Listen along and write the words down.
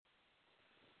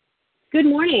Good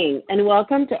morning and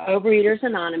welcome to Overeaters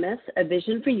Anonymous, a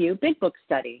Vision for You Big Book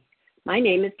Study. My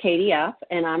name is Katie F.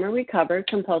 and I'm a recovered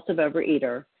compulsive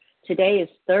overeater. Today is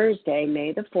Thursday,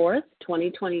 May the 4th,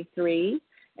 2023,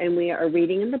 and we are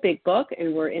reading in the Big Book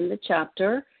and we're in the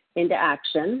chapter Into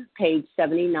Action, page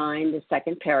 79, the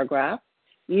second paragraph.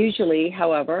 Usually,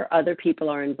 however, other people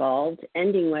are involved,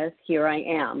 ending with Here I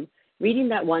Am, reading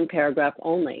that one paragraph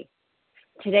only.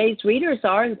 Today's readers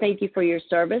are, and thank you for your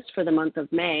service for the month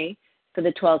of May. For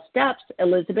the 12 steps,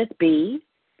 Elizabeth B.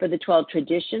 For the 12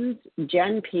 traditions,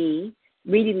 Jen P.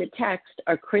 Reading the text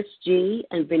are Chris G.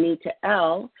 and Benita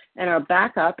L. And our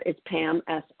backup is Pam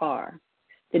S.R.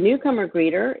 The newcomer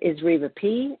greeter is Reva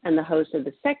P. And the host of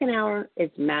the second hour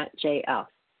is Matt J.F.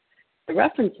 The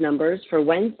reference numbers for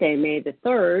Wednesday, May the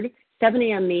 3rd, 7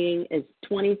 a.m. meeting is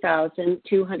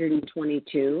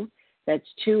 20,222. That's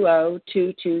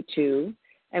 20222.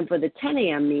 And for the 10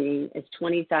 a.m. meeting is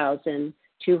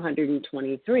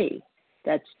 20,223.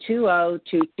 That's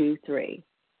 20223.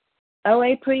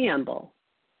 OA Preamble.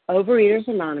 Overeaters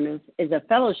Anonymous is a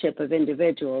fellowship of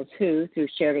individuals who, through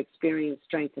shared experience,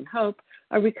 strength, and hope,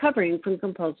 are recovering from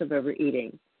compulsive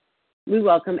overeating. We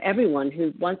welcome everyone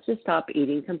who wants to stop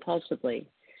eating compulsively.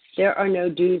 There are no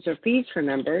dues or fees for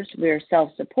members. We are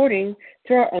self-supporting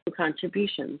through our own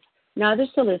contributions, neither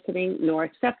soliciting nor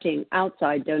accepting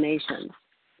outside donations.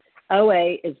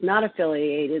 OA is not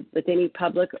affiliated with any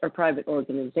public or private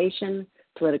organization,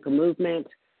 political movement,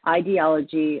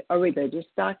 ideology, or religious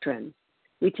doctrine.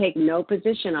 We take no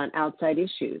position on outside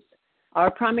issues. Our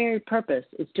primary purpose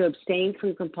is to abstain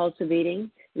from compulsive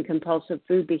eating and compulsive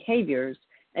food behaviors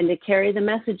and to carry the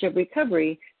message of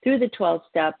recovery through the 12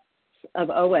 steps of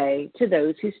OA to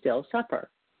those who still suffer.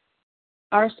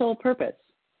 Our sole purpose.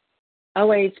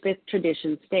 OA's fifth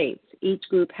tradition states each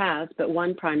group has but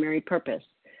one primary purpose: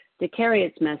 to carry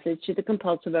its message to the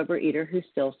compulsive overeater who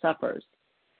still suffers.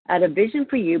 At a Vision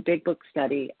for You Big Book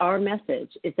Study, our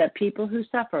message is that people who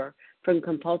suffer from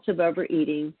compulsive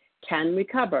overeating can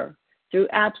recover through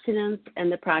abstinence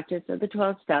and the practice of the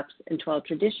 12 steps and 12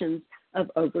 traditions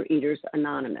of Overeaters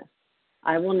Anonymous.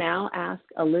 I will now ask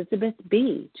Elizabeth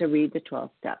B. to read the 12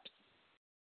 steps.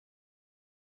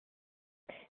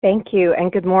 Thank you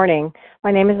and good morning.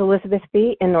 My name is Elizabeth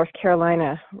B. in North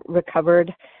Carolina,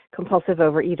 recovered compulsive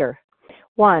overeater.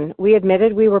 1, we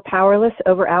admitted we were powerless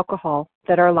over alcohol,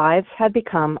 that our lives had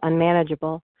become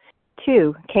unmanageable.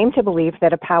 2, came to believe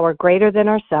that a power greater than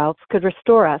ourselves could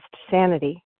restore us to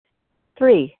sanity.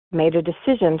 3, made a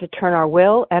decision to turn our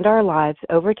will and our lives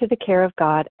over to the care of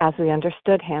God as we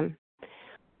understood Him.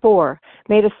 4,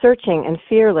 made a searching and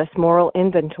fearless moral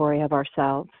inventory of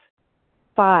ourselves.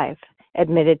 5,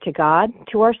 admitted to God,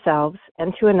 to ourselves,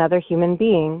 and to another human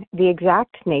being the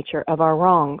exact nature of our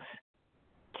wrongs.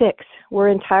 6, we're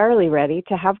entirely ready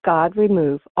to have God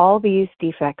remove all these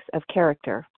defects of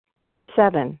character.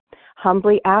 7,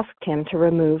 humbly asked Him to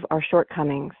remove our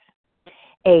shortcomings.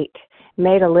 8,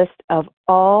 made a list of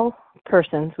all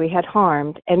persons we had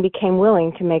harmed and became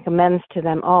willing to make amends to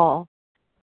them all.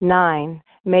 9,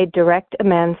 made direct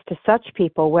amends to such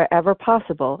people wherever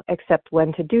possible, except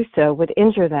when to do so would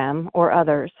injure them or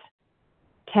others.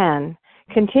 10,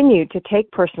 continued to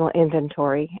take personal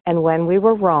inventory, and when we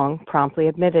were wrong, promptly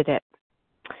admitted it.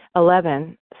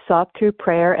 11, sought through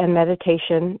prayer and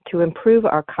meditation to improve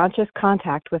our conscious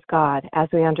contact with God as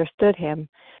we understood Him,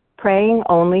 praying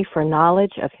only for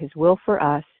knowledge of His will for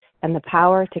us and the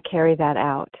power to carry that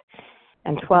out.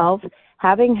 And 12,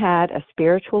 having had a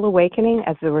spiritual awakening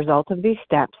as a result of these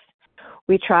steps,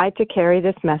 we tried to carry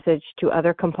this message to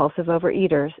other compulsive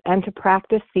overeaters and to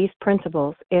practice these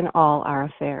principles in all our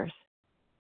affairs.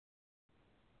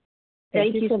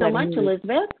 Thank you so much,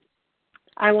 Elizabeth.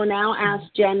 I will now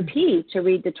ask Jen P. to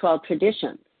read the 12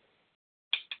 traditions.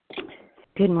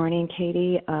 Good morning,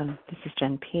 Katie. This is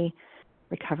Jen P.,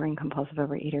 recovering compulsive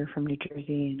overeater from New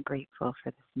Jersey, and grateful for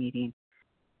this meeting.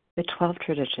 The 12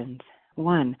 traditions.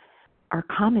 1, our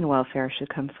common welfare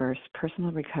should come first.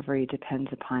 Personal recovery depends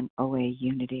upon OA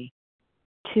unity.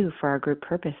 2, for our group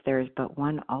purpose, there is but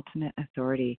one ultimate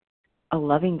authority, a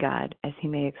loving God, as He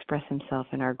may express Himself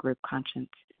in our group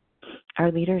conscience.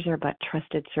 Our leaders are but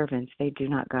trusted servants. They do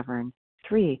not govern.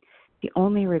 3, the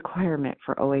only requirement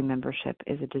for OA membership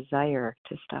is a desire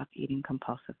to stop eating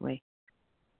compulsively.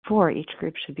 4, each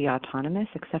group should be autonomous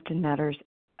except in matters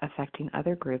affecting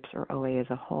other groups or OA as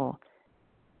a whole.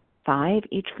 5,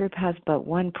 each group has but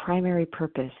one primary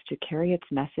purpose: to carry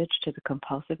its message to the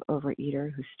compulsive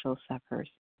overeater who still suffers.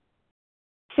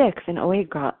 6, an OA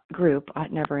group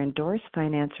ought never endorse,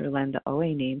 finance, or lend the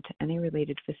OA name to any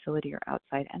related facility or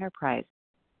outside enterprise,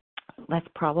 lest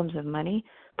problems of money,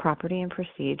 property, and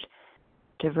prestige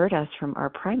divert us from our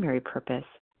primary purpose.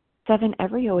 7,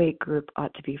 every OA group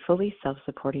ought to be fully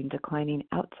self-supporting, declining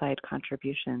outside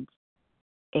contributions.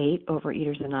 8,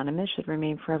 Overeaters Anonymous should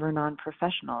remain forever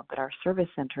non-professional, but our service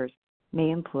centers may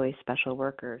employ special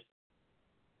workers.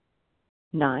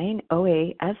 9, OA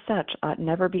as such ought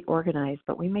never be organized,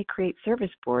 but we may create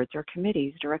service boards or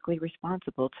committees directly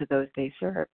responsible to those they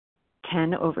serve.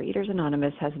 10, Overeaters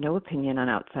Anonymous has no opinion on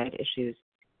outside issues.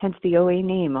 Hence, the OA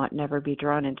name ought never be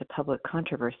drawn into public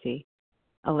controversy.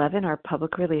 11, our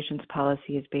public relations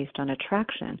policy is based on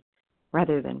attraction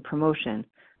rather than promotion.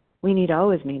 We need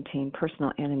always maintain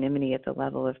personal anonymity at the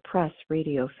level of press,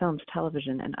 radio, films,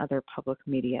 television, and other public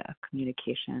media of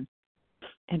communication.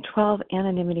 And 12,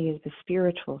 anonymity is the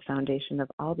spiritual foundation of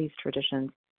all these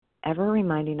traditions, ever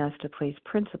reminding us to place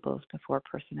principles before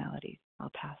personalities.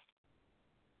 I'll pass.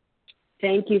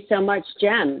 Thank you so much,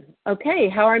 Jen. Okay,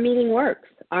 how our meeting works.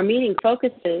 Our meeting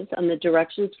focuses on the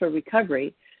directions for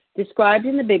recovery described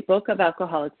in the Big Book of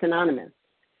Alcoholics Anonymous.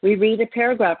 We read a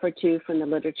paragraph or two from the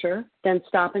literature, then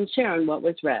stop and share on what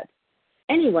was read.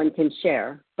 Anyone can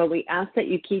share, but we ask that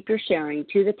you keep your sharing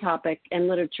to the topic and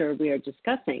literature we are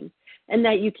discussing, and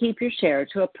that you keep your share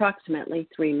to approximately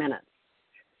 3 minutes.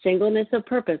 Singleness of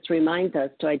purpose reminds us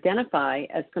to identify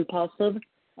as compulsive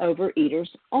overeaters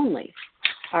only.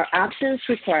 Our abstinence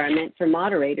requirement for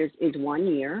moderators is 1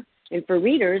 year, and for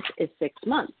readers is 6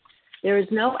 months. There is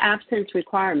no abstinence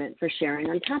requirement for sharing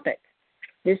on topic.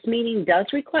 This meeting does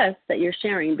request that your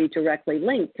sharing be directly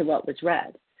linked to what was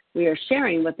read. We are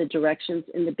sharing what the directions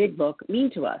in the Big Book mean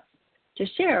to us. To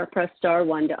share, press star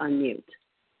 1 to unmute.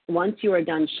 Once you are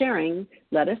done sharing,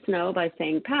 let us know by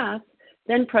saying pass,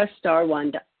 then press star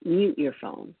 1 to mute your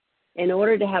phone. In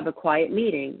order to have a quiet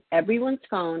meeting, everyone's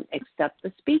phone except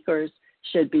the speaker's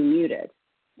should be muted.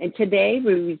 And today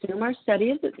we resume our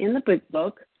study in the Big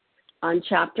Book on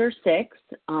Chapter 6,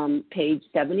 page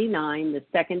 79, the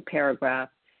second paragraph.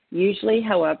 Usually,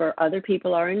 however, other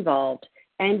people are involved,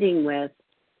 ending with,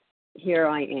 "Here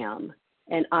I am."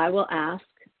 And I will ask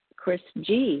Chris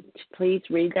G. to please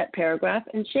read that paragraph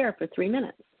and share for 3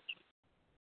 minutes.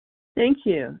 Thank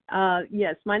you.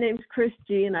 Yes, my name is Chris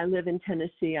G., and I live in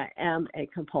Tennessee. I am a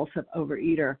compulsive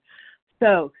overeater.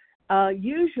 So,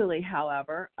 usually,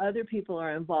 however, other people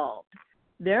are involved.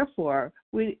 Therefore,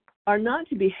 we are not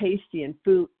to be hasty and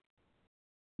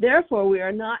Therefore, we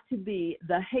are not to be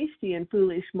the hasty and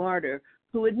foolish martyr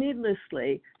who would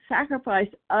needlessly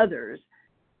sacrifice others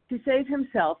to save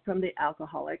himself from the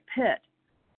alcoholic pit.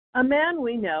 A man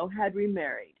we know had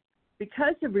remarried.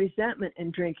 Because of resentment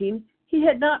and drinking, he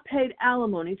had not paid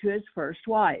alimony to his first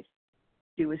wife.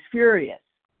 She was furious.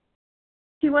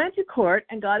 He went to court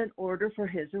and got an order for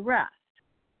his arrest.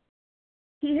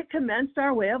 He had commenced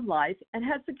our way of life and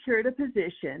had secured a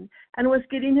position and was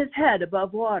getting his head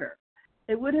above water.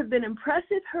 It would have been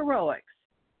impressive heroics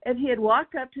if he had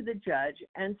walked up to the judge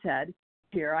and said,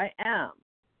 "Here I am."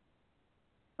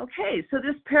 Okay, so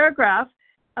this paragraph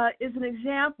is an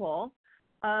example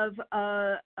of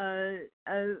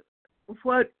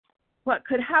what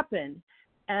could happen.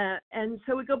 And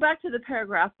so we go back to the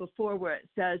paragraph before where it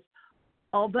says,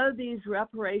 although these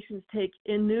reparations take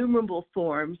innumerable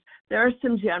forms, there are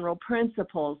some general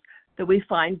principles that we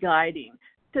find guiding.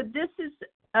 So this is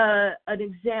an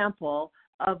example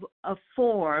of a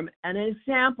form, an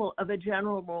example of a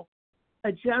general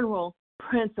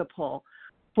principle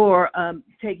for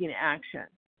taking action.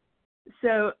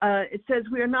 So it says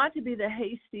we are not to be the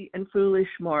hasty and foolish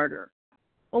martyr.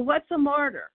 Well, what's a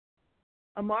martyr?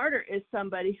 A martyr is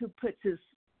somebody who puts his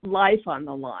life on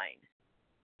the line,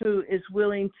 who is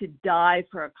willing to die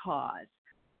for a cause.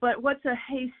 But what's a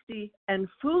hasty and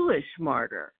foolish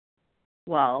martyr?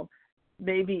 Well,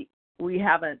 maybe we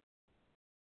haven't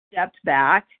stepped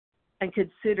back and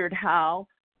considered how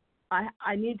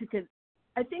I need to.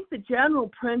 I think the general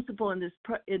principle in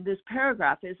this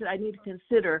paragraph is that I need to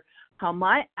consider how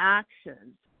my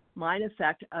actions might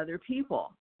affect other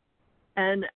people.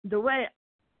 And the way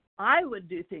I would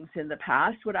do things in the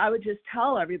past, I would just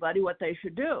tell everybody what they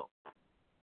should do.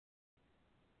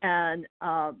 And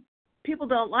people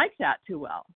don't like that too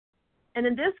well. And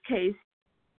in this case,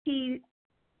 he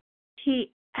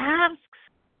asks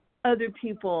other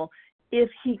people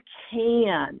if he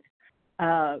can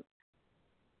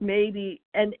maybe,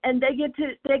 and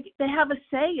they have a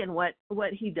say in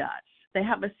what he does. They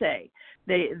have a say.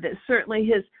 Certainly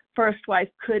his first wife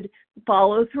could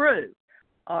follow through,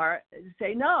 or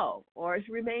say no, or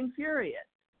remain furious.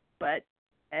 But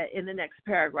in the next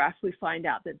paragraph, we find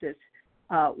out that this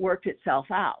worked itself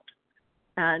out.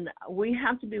 And we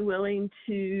have to be willing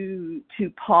to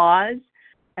pause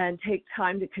and take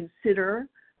time to consider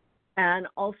and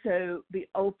also be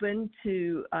open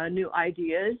to new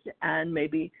ideas, and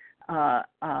maybe,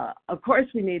 of course,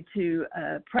 we need to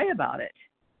pray about it.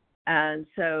 And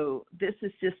so this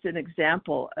is just an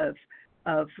example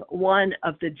of one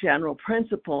of the general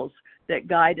principles that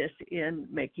guide us in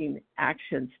making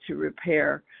actions to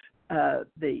repair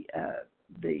the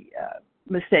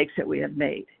mistakes that we have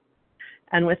made.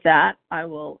 And with that, I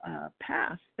will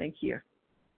pass. Thank you.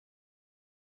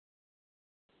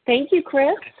 Thank you,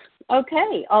 Chris.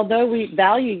 Okay, although we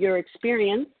value your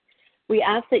experience, we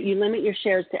ask that you limit your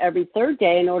shares to every third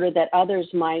day in order that others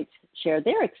might share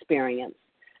their experience.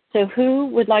 So who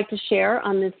would like to share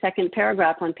on this second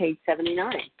paragraph on page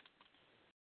 79?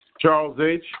 Charles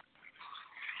H.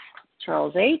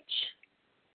 Charles H.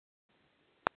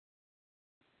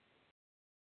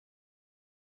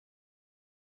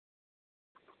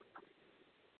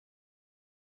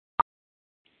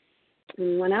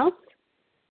 Anyone else?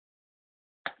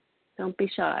 Don't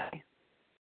be shy.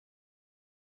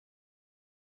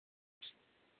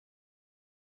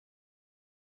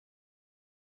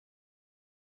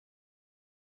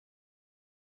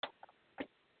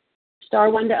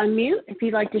 Star one to unmute if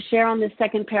you'd like to share on this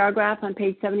second paragraph on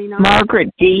page 79.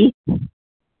 Margaret D.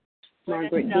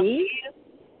 Margaret D.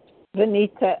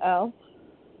 Venita L.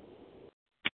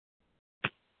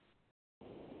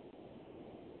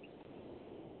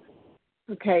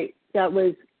 Okay, that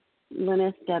was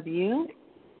Linus W.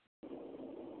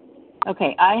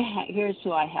 Okay, here's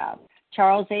who I have.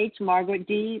 Charles H., Margaret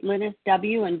D., Linus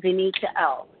W., and Venita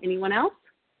L. Anyone else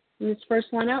in this first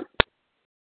one up?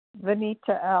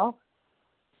 Venita L.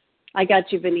 I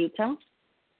got you, Venita.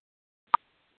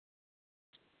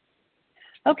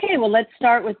 Okay, well, let's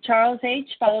start with Charles H.,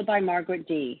 followed by Margaret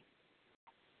D.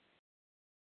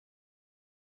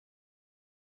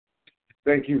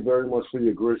 Thank you very much for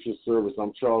your gracious service.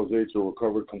 I'm Charles H., a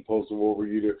recovered compulsive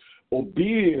overeater.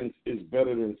 Obedience is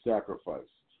better than sacrifice.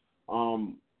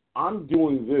 I'm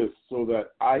doing this so that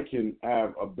I can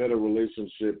have a better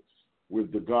relationship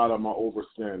with the God of my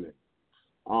overstanding.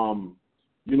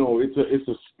 It's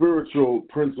a spiritual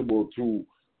principle to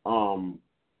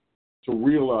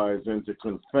realize and to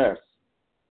confess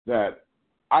that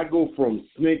I go from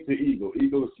snake to eagle,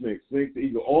 eagle to snake, snake to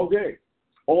eagle, all day.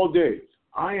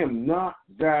 I am not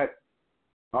that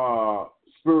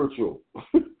spiritual,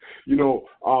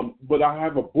 but I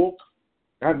have a book.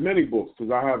 I have many books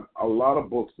because I have a lot of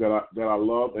books that I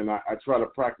love, and I try to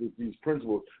practice these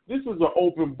principles. This is an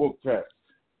open book test,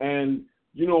 and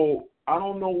I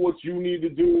don't know what you need to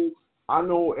do. I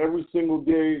know every single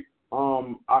day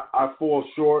I fall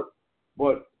short,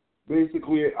 but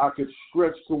basically I could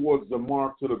stretch towards the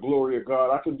mark to the glory of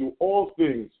God. I can do all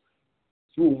things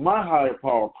through my higher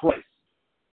power, Christ.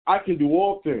 I can do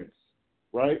all things,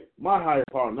 right? My higher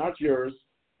power, not yours.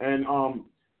 And,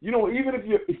 even if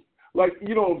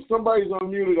if somebody's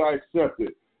unmuted, I accept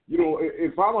it.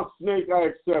 If I'm a snake, I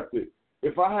accept it.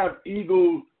 If I have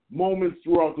eagle moments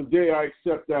throughout the day, I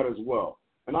accept that as well.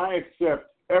 And I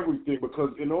accept everything because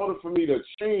in order for me to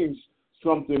change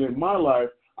something in my life,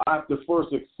 I have to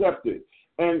first accept it.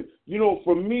 And,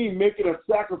 for me, making a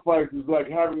sacrifice is like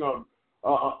having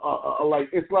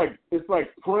it's like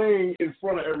praying in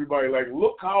front of everybody. Like,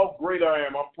 look how great I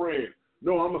am. I'm praying.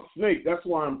 No, I'm a snake. That's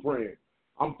why I'm praying.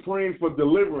 I'm praying for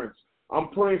deliverance. I'm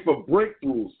praying for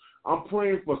breakthroughs. I'm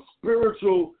praying for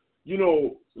spiritual,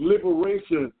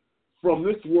 liberation from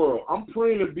this world. I'm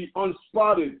praying to be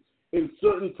unspotted in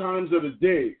certain times of the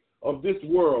day of this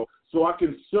world so I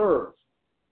can serve.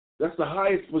 That's the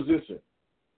highest position.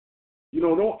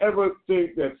 Don't ever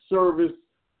think that service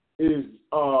is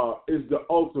the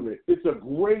ultimate. It's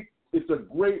a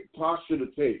great posture to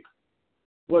take.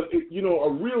 But a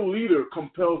real leader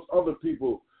compels other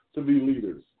people to be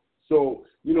leaders. So,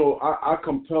 I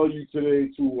compel you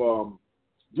today to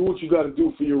do what you got to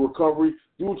do for your recovery,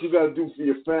 do what you got to do for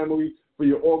your family, for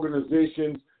your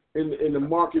organizations, in the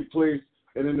marketplace,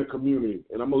 and in the community.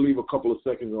 And I'm going to leave a couple of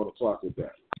seconds on the clock with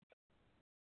that.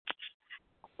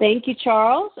 Thank you,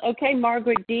 Charles. Okay,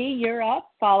 Margaret D., you're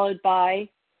up, followed by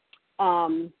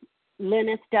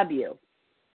Linus W.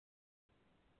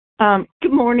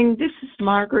 Good morning. This is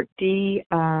Margaret D.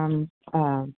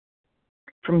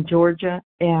 From Georgia,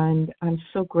 and I'm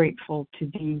so grateful to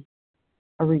be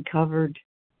a recovered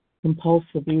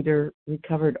compulsive eater,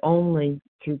 recovered only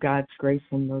through God's grace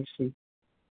and mercy,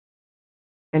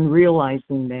 and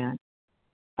realizing that.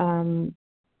 And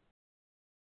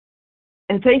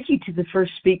thank you to the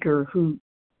first speaker who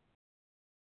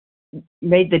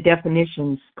made the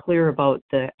definitions clear about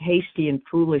the hasty and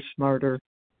foolish martyr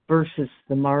versus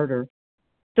the martyr,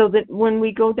 so that when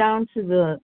we go down to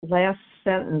the last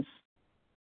sentence,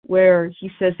 where he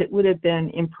says it would have been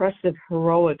impressive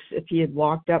heroics if he had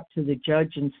walked up to the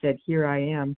judge and said, "Here I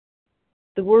am."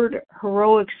 The word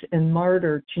heroics and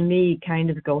martyr to me kind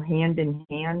of go hand in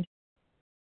hand.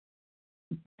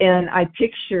 And I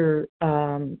picture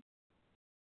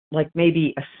like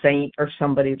maybe a saint or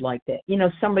somebody like that.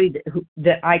 Somebody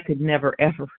that I could never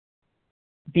ever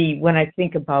be when I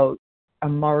think about a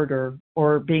martyr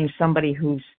or being somebody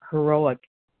who's heroic.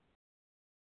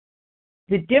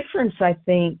 The difference, I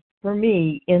think, for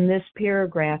me in this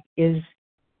paragraph is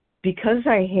because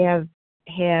I have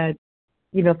had,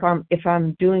 if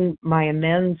I'm doing my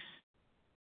amends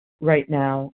right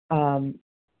now,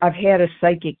 I've had a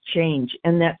psychic change,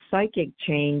 and that psychic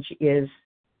change is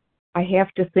I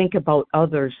have to think about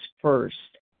others first.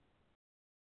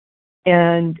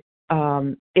 And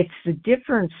it's the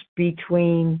difference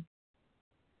between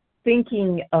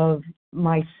thinking of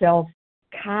myself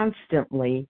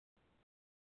constantly,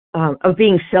 of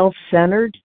being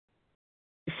self-centered.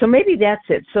 So maybe that's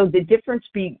it. So the difference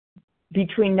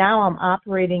between now I'm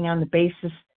operating on the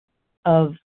basis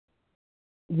of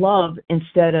love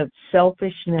instead of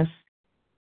selfishness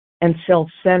and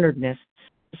self-centeredness.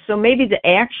 So maybe the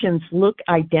actions look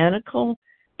identical,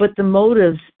 but the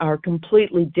motives are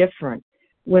completely different.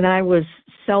 When I was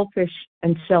selfish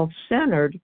and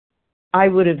self-centered, I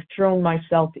would have thrown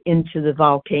myself into the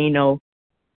volcano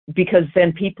because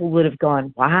then people would have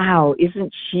gone, "Wow,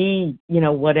 isn't she,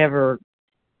 whatever,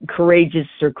 courageous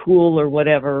or cool or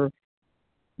whatever."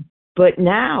 But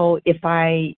now if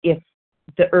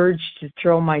the urge to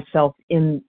throw myself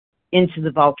into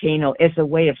the volcano as a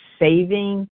way of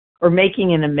saving or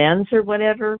making an amends or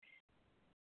whatever,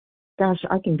 gosh,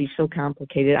 I can be so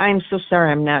complicated. I'm so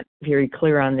sorry I'm not very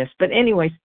clear on this. But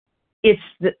anyways, it's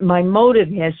my motive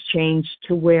has changed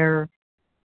to where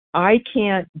I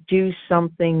can't do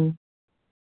something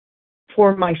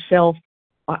for myself.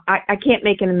 I can't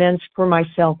make an amends for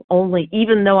myself only,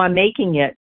 even though I'm making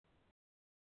it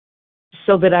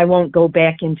so that I won't go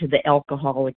back into the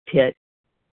alcoholic pit.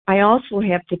 I also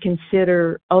have to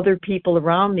consider other people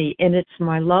around me, and it's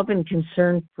my love and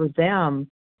concern for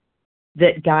them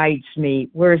that guides me,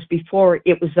 whereas before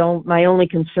it was my only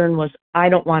concern was I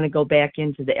don't want to go back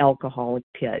into the alcoholic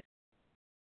pit.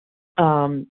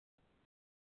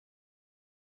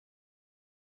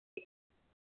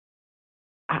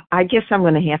 I guess I'm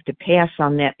going to have to pass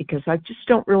on that because I just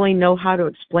don't really know how to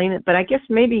explain it, but I guess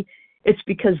maybe it's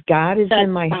because God is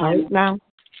in my heart now.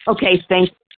 Okay,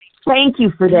 thank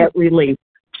you for that relief.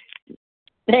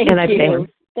 Thank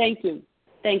you.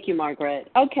 Thank you, Margaret.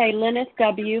 Okay, Linus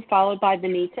W., followed by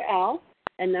Benita L.,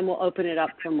 and then we'll open it up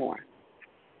for more.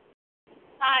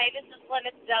 Hi, this is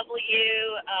Linus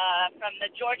W. From the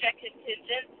Georgia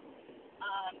contingent.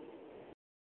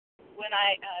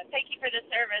 Thank you for the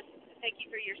service. Thank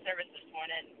you for your service this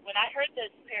morning. When I heard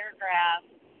this paragraph,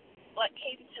 what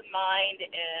came to mind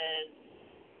is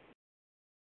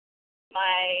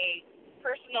my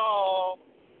personal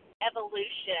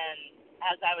evolution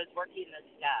as I was working the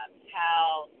steps.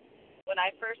 How when I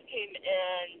first came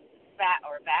in back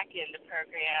in the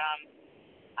program,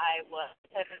 I was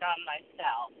centered on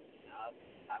myself.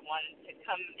 I wanted to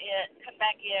come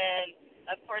back in,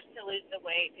 of course, to lose the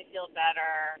weight, to feel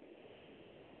better.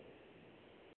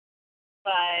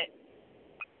 But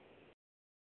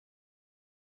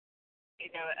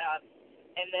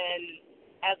and then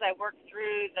as I worked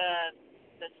through the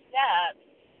steps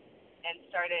and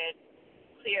started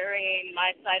clearing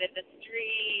my side of the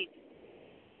street,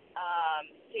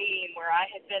 seeing where I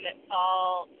had been at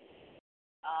fault,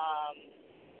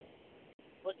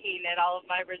 looking at all of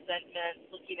my resentments,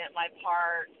 looking at my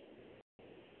part,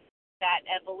 that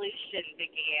evolution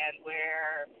began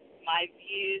where my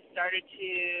views started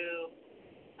to,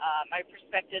 my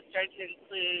perspective started to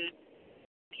include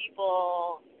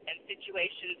people and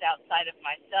situations outside of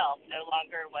myself. No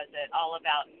longer was it all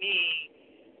about me,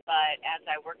 but as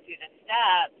I worked through the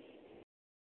steps,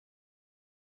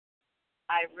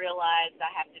 I realized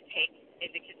I have to take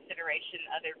into consideration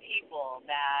other people,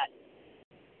 that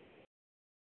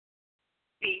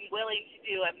being willing to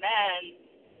do amends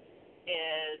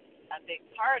is a big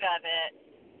part of it,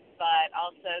 but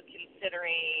also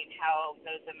considering how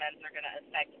those amends are going to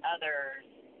affect others,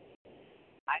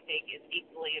 I think is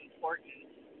equally important.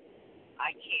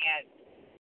 I can't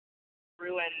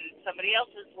ruin somebody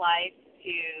else's life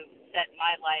to set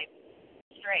my life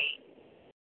straight.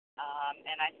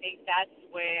 And I think that's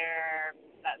where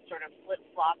that sort of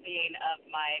flip-flopping of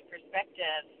my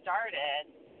perspective started,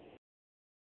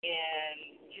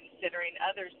 in considering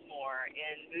others more,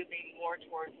 in moving more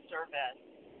towards service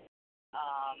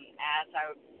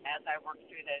as I worked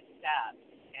through those steps.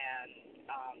 And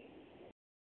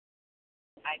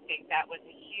I think that was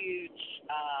a huge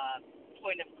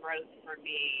point of growth for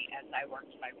me as I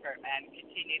worked my and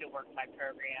continue to work my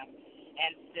program,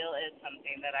 and still is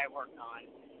something that I work on.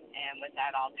 And with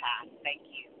that, I'll pass. Thank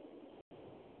you.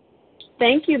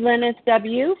 Thank you, Linus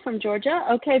W. from Georgia.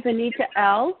 Okay, Vanita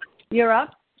L., you're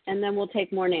up, and then we'll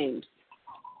take more names.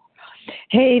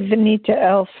 Hey, Vanita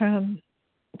L. from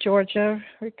Georgia,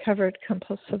 recovered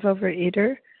compulsive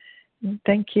overeater. And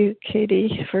thank you,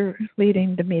 Katie, for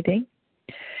leading the meeting.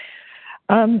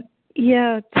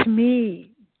 To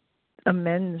me,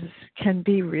 amends can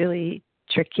be really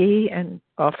tricky and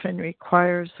often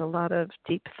requires a lot of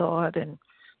deep thought and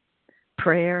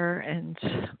prayer. And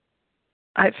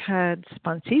I've had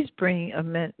sponsees bring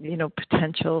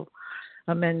potential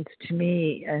amends to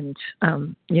me, and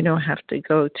have to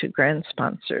go to grand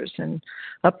sponsors and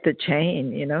up the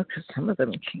chain, because some of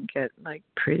them can get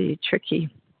pretty tricky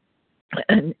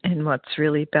and what's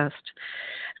really best.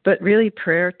 But really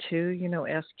prayer too,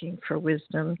 asking for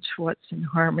wisdom to what's in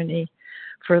harmony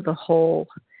for the whole.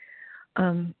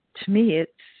 To me,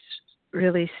 it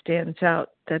really stands out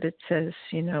that it says,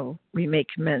 we make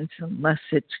amends unless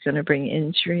it's going to bring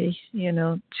injury,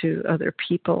 to other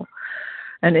people.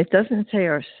 And it doesn't say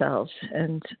ourselves.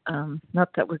 And not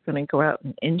that we're going to go out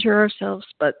and injure ourselves,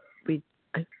 but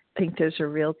I think there's a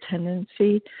real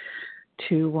tendency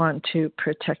to want to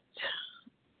protect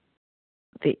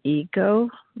the ego.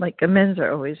 Amends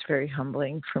are always very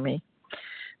humbling for me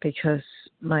because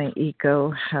my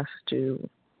ego has to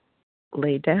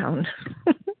lay down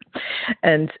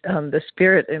and the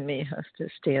spirit in me has to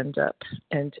stand up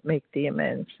and make the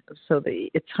amends. So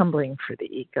it's humbling for the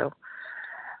ego.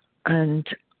 And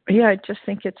I just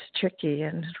think it's tricky.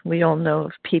 And we all know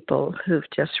of people who've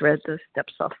just read the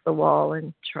steps off the wall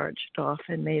and charged off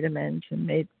and made amends and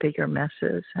made bigger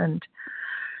messes. And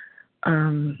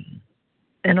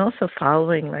also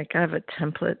following, I have a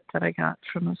template that I got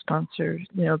from a sponsor,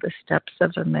 the steps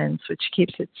of amends, which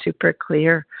keeps it super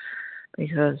clear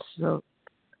because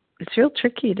it's real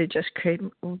tricky to just create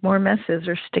more messes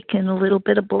or stick in a little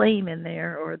bit of blame in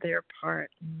there or their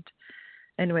part. And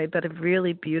anyway, but a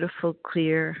really beautiful,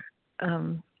 clear,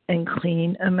 and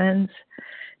clean amends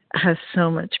has so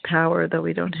much power, though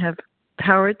we don't have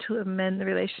power to amend the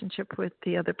relationship with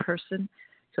the other person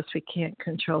because we can't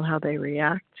control how they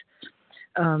react.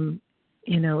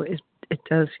 It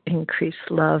does increase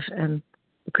love and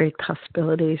great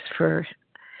possibilities for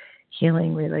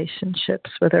healing relationships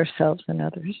with ourselves and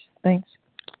others. Thanks.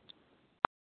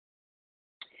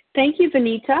 Thank you,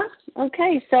 Vanita.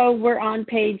 Okay, so we're on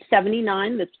page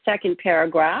 79, the second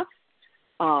paragraph,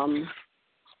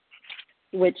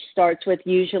 which starts with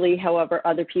usually, however,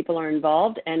 other people are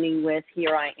involved, ending with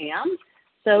here I am.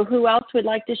 So who else would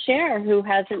like to share who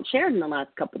hasn't shared in the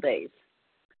last couple of days?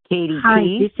 Katie Hi,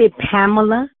 T. this is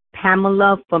Pamela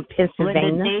from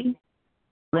Pennsylvania.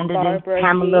 Linda D.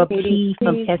 Pamela P.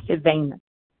 from Pennsylvania.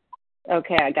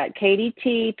 Okay, I got Katie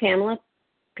T, Pamela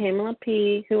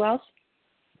P. Who else?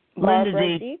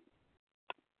 Linda D.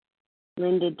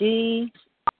 Linda D.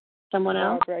 Someone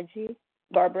else? Barbara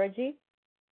G.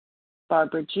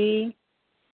 Barbara G.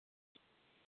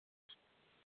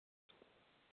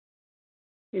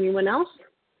 Anyone else?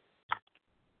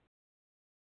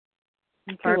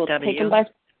 Okay, Barb we'll W. take them by,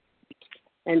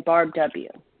 and Barb W.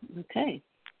 Okay.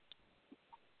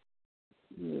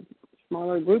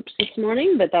 Smaller groups this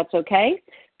morning, but that's okay.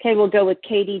 Okay, we'll go with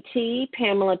Katie T,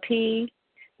 Pamela P,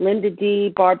 Linda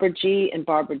D, Barbara G, and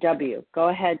Barbara W. Go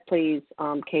ahead, please,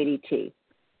 Katie T.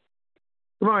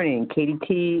 Good morning. Katie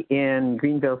T. in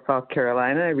Greenville, South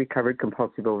Carolina, a recovered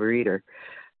compulsive overeater.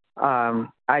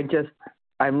 I'm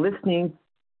listening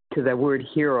to the word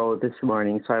hero this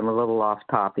morning, so I'm a little off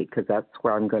topic because that's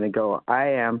where I'm going to go. I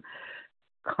am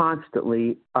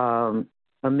constantly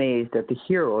amazed at the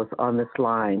heroes on this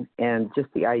line, and just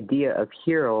the idea of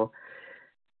hero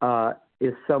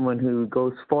is someone who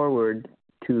goes forward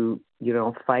to,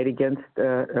 fight against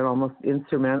an almost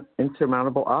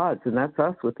insurmountable odds, and that's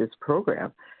us with this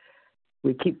program.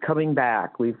 We keep coming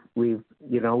back. We've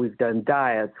done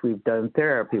diets, we've done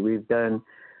therapy, we've done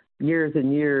years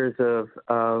and years of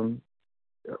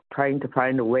trying to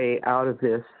find a way out of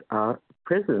this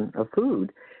prison of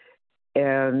food.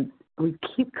 And we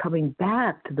keep coming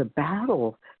back to the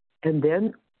battle. And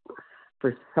then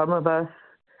for some of us,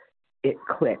 it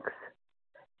clicks.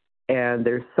 And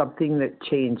there's something that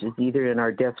changes either in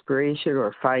our desperation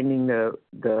or finding the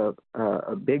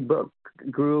big book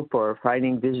group or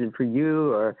finding Vision for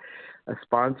You or a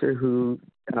sponsor who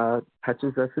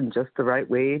touches us in just the right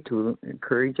way to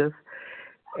encourage us.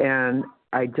 And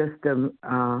I just am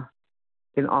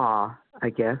in awe, I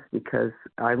guess, because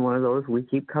I'm one of those, we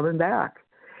keep coming back.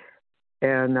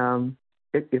 And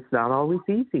it's not always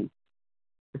easy.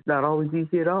 It's not always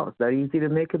easy at all. It's not easy to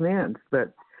make amends,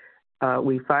 but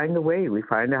we find a way. We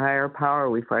find a higher power.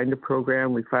 We find a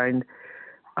program. We find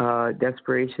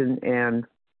desperation, and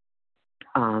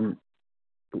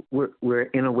we're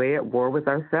in a way at war with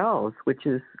ourselves, which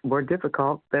is more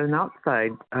difficult than an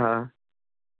outside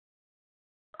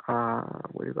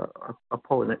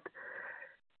opponent.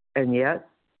 And yet,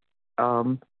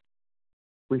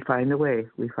 we find a way.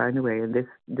 We find a way, and this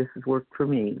has worked for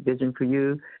me. Vision for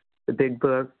You, the Big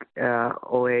Book,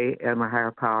 OA, and my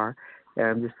higher power. And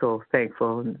I'm just so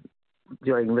thankful and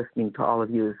enjoying listening to all of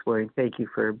you this morning. Thank you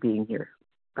for being here.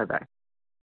 Bye-bye.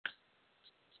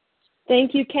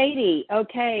 Thank you, Katie.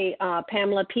 Okay,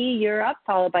 Pamela P., you're up,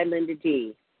 followed by Linda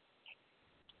D.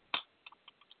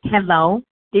 Hello,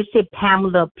 this is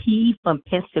Pamela P. from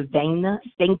Pennsylvania.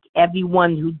 Thank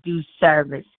everyone who do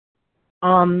service.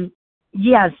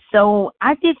 So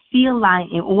I just feel like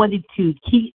in order to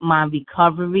keep my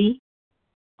recovery,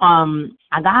 I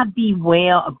gotta be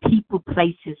aware of people,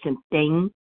 places, and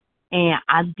things. And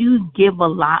I do give a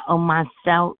lot of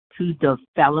myself to the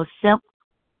fellowship,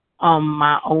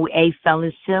 my OA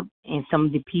fellowship, and some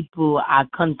of the people I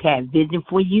contact Vision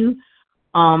for You,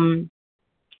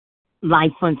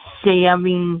 like from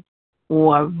sharing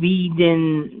or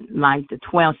reading like the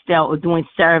 12 steps or doing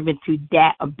service to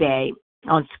that obey.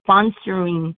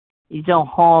 Sponsoring is so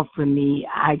hard for me.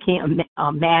 I can't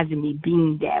imagine me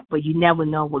being that, but you never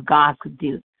know what God could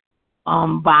do.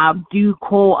 But I do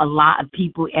call a lot of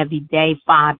people every day,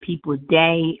 5 people a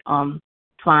day,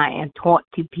 try and talk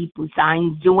to people. So I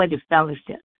enjoy the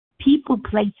fellowship. People,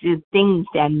 places, things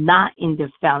that are not in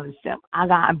the fellowship, I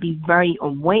got to be very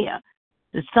aware.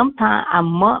 So sometimes I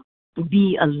must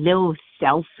be a little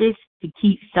selfish to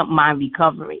keep my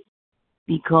recovery,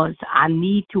 because I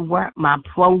need to work my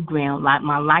program like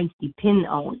my life depends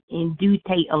on, and do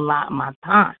take a lot of my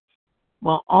time.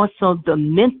 But also the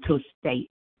mental state.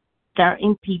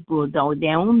 Certain people, though, they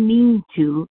don't mean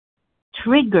to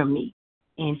trigger me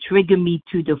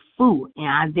to the food, and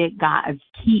I did got to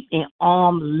keep an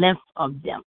arm's length of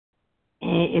them,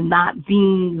 and not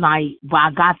being like, well,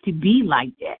 I got to be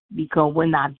like that, because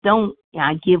when I don't, and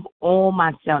I give all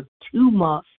myself too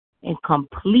much and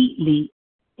completely,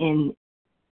 and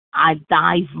I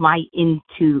dive right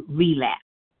into relapse.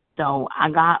 So I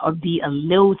got to be a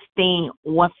little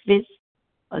standoffish,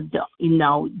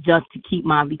 just to keep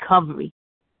my recovery.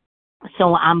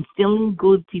 So I'm feeling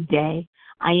good today.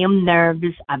 I am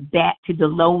nervous. I'm back to the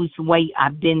lowest weight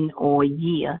I've been all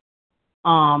year.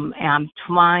 And I'm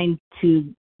trying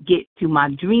to get to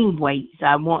my dream weight. So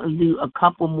I want to lose a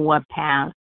couple more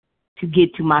pounds to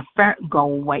get to my first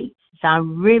goal weight. So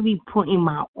I'm really putting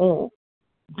my all.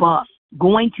 But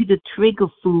going to the trigger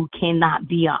food cannot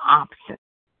be an option.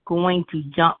 Going to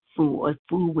junk food or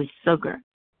food with sugar.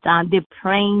 So I did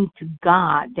praying to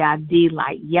God that I did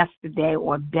like yesterday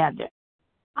or better.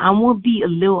 I won't be a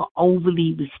little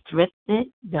overly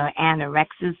restricted, the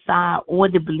anorexia side or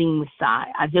the bulimia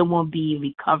side. I just won't be in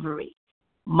recovery,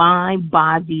 mind,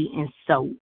 body, and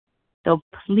soul. So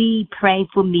please pray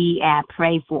for me. I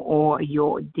pray for all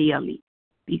your daily,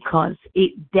 because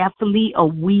it's definitely a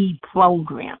weed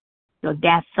program. So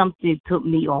that's something that took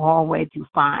me a hard way to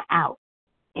find out.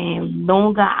 And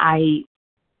longer I,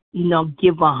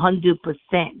 give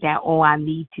 100%, that's all I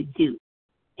need to do.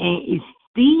 And it's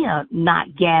still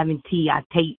not guaranteed I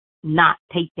not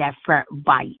take that first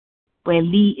bite, but at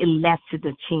least it lessens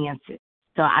the chances.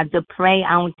 So I just pray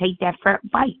I don't take that first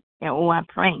bite. That's all I'm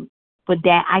praying. For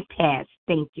that, I pass.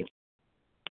 Thank you.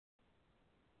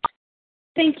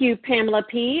 Thank you, Pamela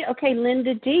P. Okay,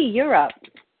 Linda D., you're up.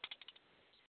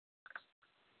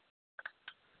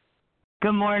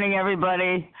 Good morning,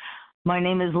 everybody. My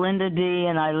name is Linda D.,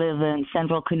 and I live in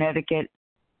Central Connecticut,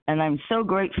 and I'm so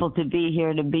grateful to be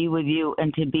here, to be with you,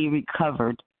 and to be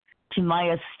recovered. To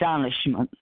my astonishment,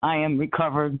 I am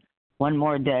recovered one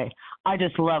more day. I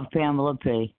just love Pamela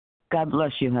P. God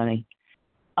bless you, honey.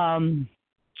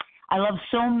 I love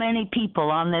so many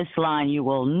people on this line. You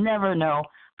will never know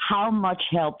how much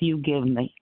help you give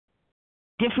me.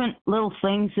 Different little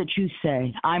things that you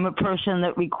say. I'm a person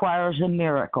that requires a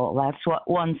miracle. That's what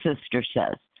one sister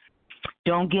says.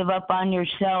 Don't give up on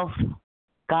yourself.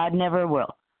 God never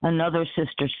will. Another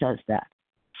sister says that.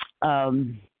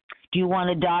 Do you want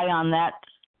to die on that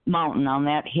mountain, on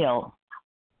that hill?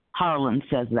 Harlan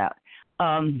says that.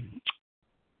 I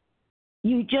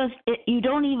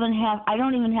don't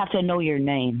even have to know your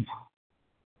name.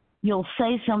 You'll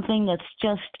say something that's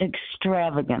just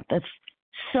extravagant. That's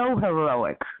so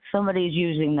heroic. Somebody's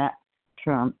using that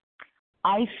term.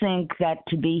 I think that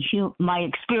to be my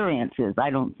experience is, I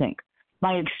don't think,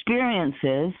 My experience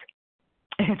is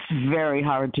it's very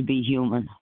hard to be human.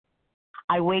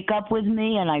 I wake up with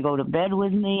me and I go to bed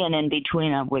with me, and in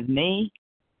between I'm with me.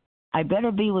 I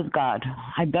better be with God.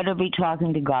 I better be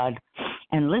talking to God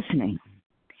and listening.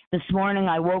 This morning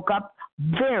I woke up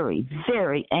very,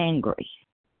 very angry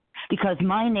because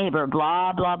my neighbor,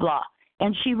 blah, blah, blah,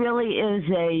 and she really is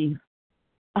a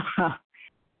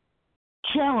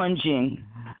challenging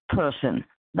person.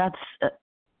 That's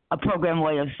a program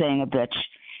way of saying a bitch.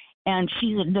 And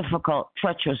she's a difficult,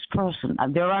 treacherous person.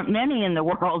 There aren't many in the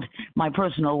world, my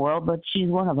personal world, but she's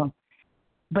one of them.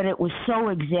 But it was so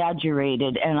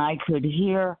exaggerated, and I could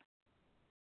hear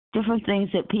different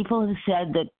things that people have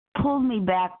said that pulled me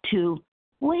back to,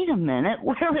 wait a minute,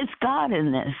 where is God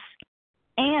in this?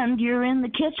 And you're in the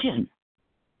kitchen.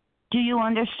 Do you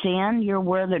understand you're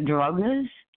where the drug is?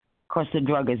 Of course, the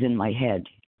drug is in my head.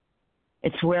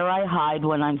 It's where I hide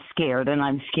when I'm scared, and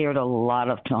I'm scared a lot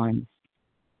of times.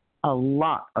 A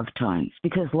lot of times,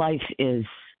 because life is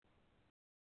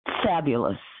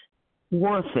fabulous,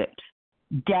 worth it,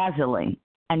 dazzling,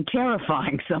 and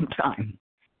terrifying sometimes.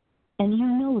 And you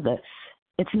know this.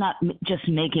 It's not just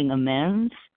making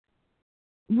amends.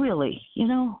 Really,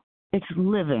 it's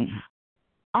living.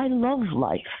 I love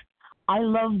life. I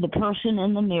love the person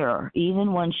in the mirror,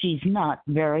 even when she's not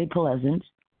very pleasant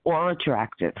or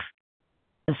attractive.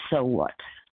 So what?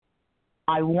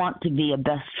 I want to be a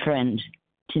best friend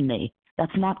to me.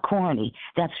 That's not corny.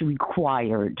 That's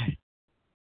required.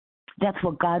 That's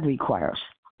what God requires.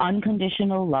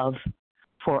 Unconditional love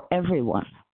for everyone.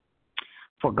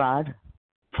 For God,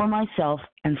 for myself,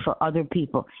 and for other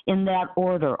people. In that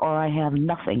order, or I have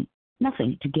nothing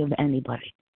to give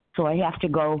anybody. So I have to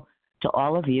go to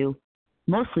all of you.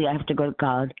 Mostly I have to go to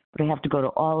God, but I have to go to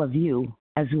all of you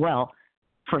as well,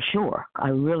 for sure. I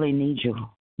really need you.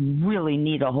 Really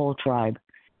need a whole tribe.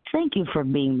 Thank you for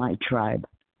being my tribe.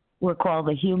 We're called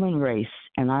the human race,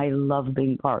 and I love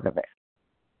being part of it,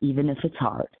 even if it's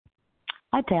hard.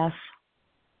 I pass.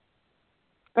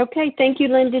 Okay, thank you,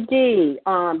 Linda D.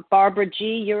 Barbara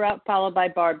G., you're up, followed by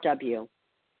Barb W.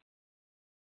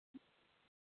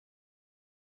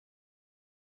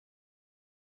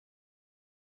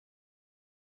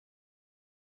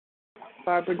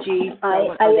 Barbara G.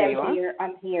 I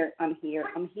am here. I'm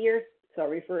here.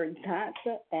 Sorry for that.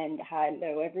 And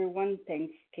hello, everyone.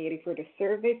 Thanks, Katie, for the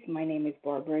service. My name is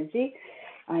Barbara G.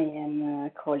 I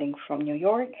am calling from New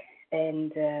York.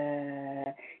 And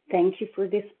thank you for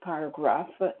this paragraph.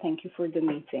 Thank you for the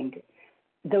meeting.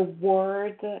 The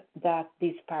word that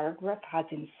this paragraph has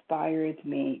inspired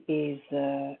me is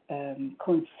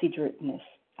considerateness.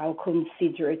 How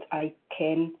considerate I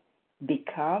can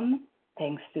become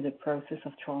thanks to the process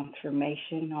of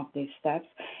transformation of these steps,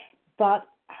 but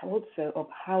also of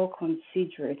how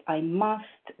considerate I must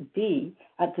be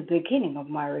at the beginning of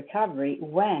my recovery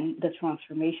when the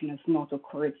transformation has not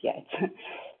occurred yet.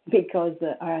 Because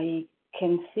I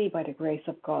can see by the grace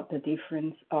of God the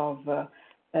difference of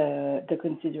the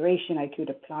consideration I could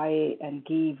apply and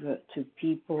give to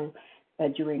people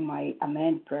during my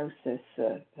amend process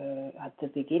at the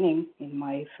beginning in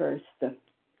my first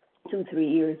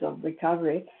 2-3 years of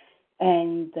recovery,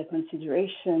 and the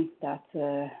consideration that,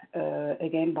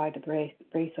 again, by the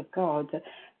grace of God,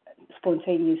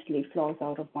 spontaneously flows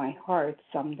out of my heart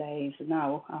some days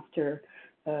now after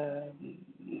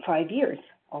 5 years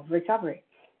of recovery.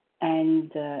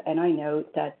 And I know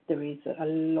that there is a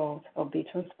lot of be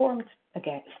transformed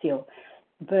again still.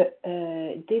 But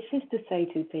this is to say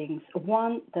two things.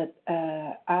 One, that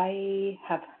I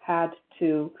have had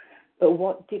to,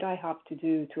 what did I have to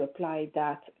do to apply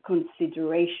that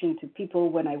consideration to people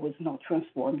when I was not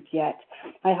transformed yet?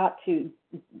 I had to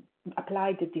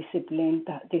apply the discipline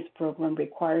that this program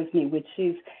requires me, which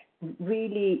is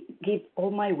really give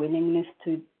all my willingness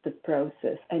to the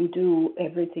process and do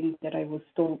everything that I was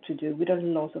told to do with a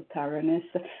lot of thoroughness,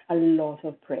 a lot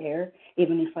of prayer,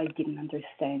 even if I didn't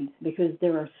understand, because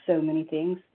there are so many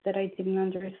things that I didn't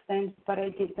understand, but I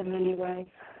did them anyway.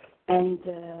 And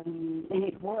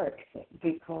it worked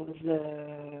because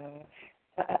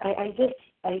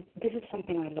this is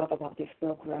something I love about this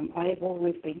program. I've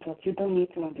always been taught you don't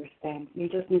need to understand, you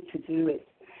just need to do it.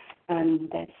 And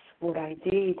that's what I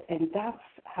did, and that's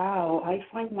how I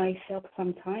find myself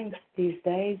sometimes these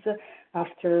days,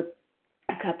 after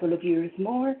a couple of years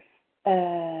more,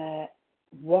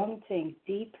 wanting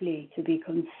deeply to be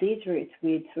considerate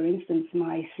with, for instance,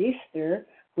 my sister,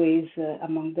 who is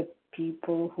among the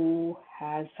people who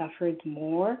has suffered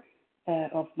more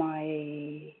of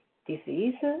my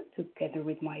disease, together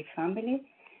with my family,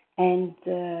 and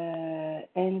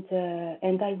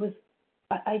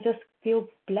I just feel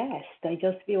blessed. I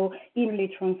just feel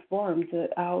innerly transformed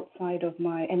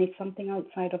and it's something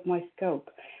outside of my scope.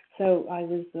 So I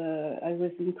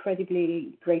was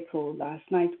incredibly grateful last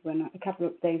night a couple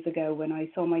of days ago when I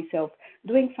saw myself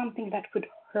doing something that could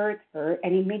hurt her,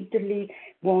 and immediately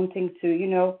wanting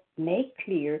to make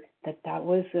clear that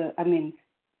was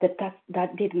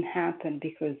that didn't happen,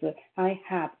 because I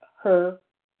have her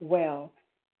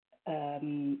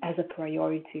as a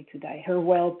priority today, her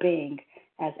well-being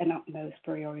as an utmost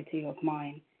priority of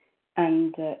mine.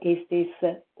 And is this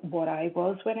what I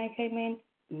was when I came in?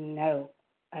 No,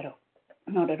 at all.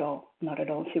 Not at all. Not at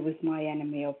all. She was my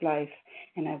enemy of life,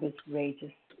 and I was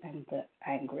rageous and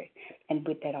angry. And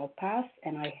with that, I'll pass,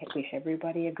 and I wish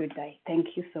everybody a good day.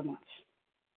 Thank you so much.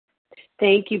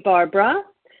 Thank you, Barbara.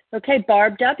 Okay,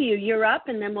 Barb W., you're up,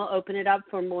 and then we'll open it up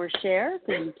for more shares.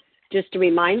 And just a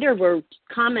reminder, we're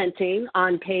commenting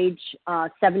on page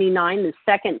 79, the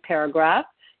second paragraph.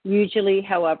 Usually,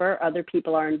 however, other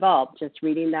people are involved, just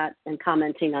reading that and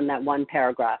commenting on that one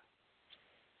paragraph.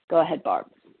 Go ahead, Barb.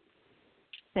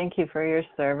 Thank you for your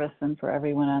service and for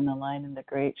everyone on the line and the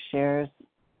great shares.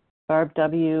 Barb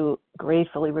W.,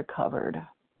 gratefully recovered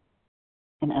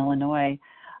in Illinois.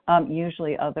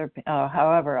 Usually,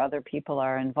 however, other people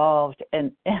are involved,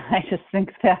 and I just think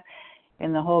that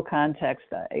in the whole context,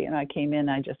 I came in,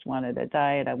 I just wanted a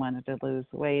diet, I wanted to lose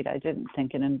weight. I didn't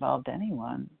think it involved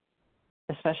anyone,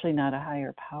 especially not a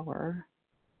higher power.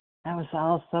 That was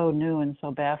all so new and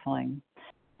so baffling.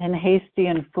 And hasty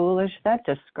and foolish, that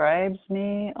describes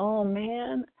me. Oh,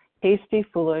 man. Hasty,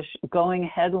 foolish, going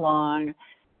headlong,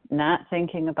 not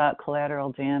thinking about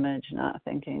collateral damage, not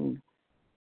thinking,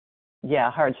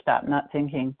 hard stop, not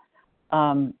thinking,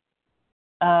 or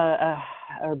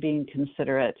being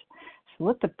considerate. So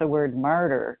looked up the word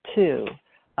martyr, too.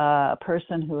 A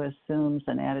person who assumes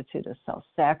an attitude of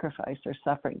self-sacrifice or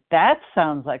suffering. That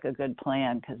sounds like a good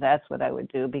plan, because that's what I would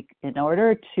do in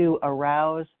order to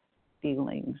arouse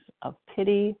feelings of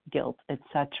pity, guilt,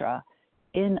 etc.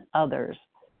 in others.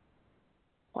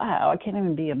 Wow, I can't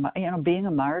even be being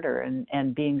a martyr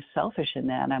and being selfish in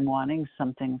that. I'm wanting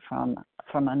something from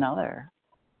another.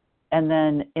 And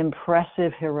then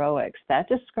impressive heroics. That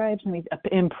describes me.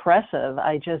 Impressive.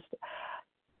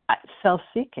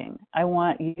 Self-seeking. I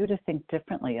want you to think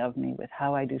differently of me with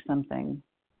how I do something.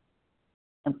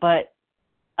 But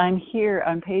I'm here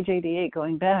on page 88,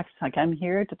 going back. It's like I'm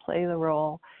here to play the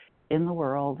role in the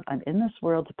world. I'm in this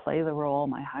world to play the role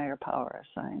my higher power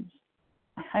assigns.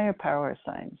 My higher power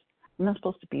assigns. I'm not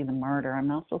supposed to be the martyr. I'm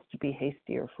not supposed to be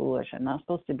hasty or foolish. I'm not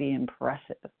supposed to be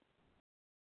impressive.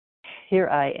 Here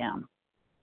I am.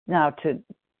 Now, to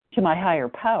my higher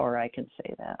power, I can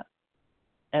say that.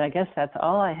 And I guess that's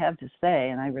all I have to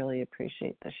say, and I really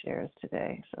appreciate the shares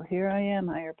today. So here I am,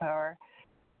 higher power,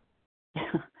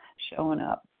 showing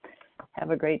up.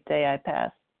 Have a great day. I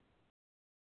pass.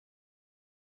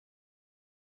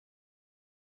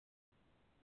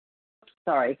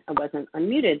 Sorry, I wasn't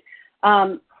unmuted.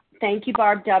 Thank you,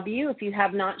 Barb W. If you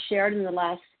have not shared in the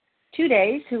last 2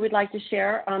 days, who would like to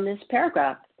share on this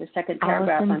paragraph, the second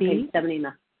paragraph on page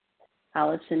 79?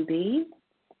 Allison B.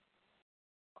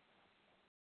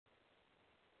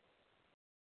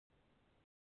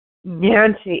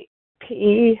 Nancy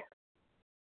P.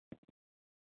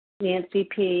 Nancy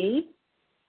P.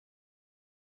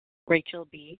 Rachel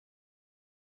B.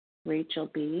 Rachel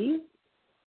B.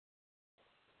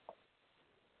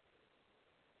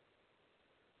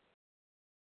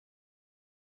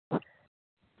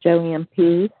 Joanne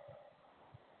P.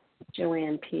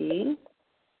 Joanne P.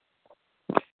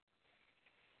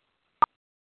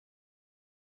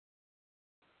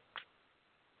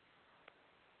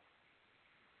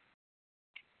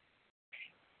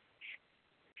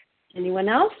 Anyone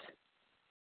else?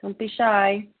 Don't be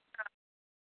shy.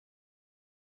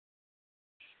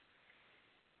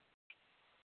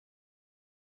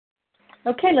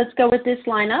 Okay, let's go with this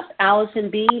lineup. Allison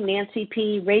B., Nancy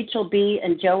P., Rachel B.,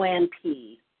 and Joanne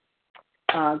P.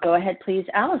 Go ahead, please,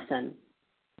 Allison.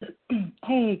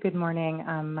 Hey, good morning.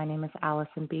 My name is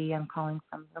Allison B. I'm calling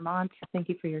from Vermont. Thank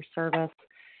you for your service.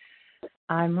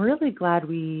 I'm really glad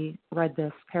we read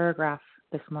this paragraph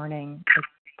this morning. It's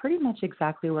pretty much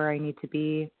exactly where I need to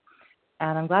be,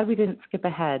 and I'm glad we didn't skip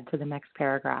ahead to the next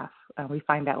paragraph. We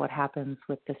find out what happens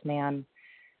with this man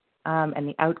and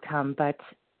the outcome, but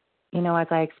as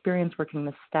I experience working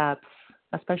the steps,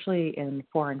 especially in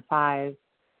 4 and 5,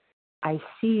 I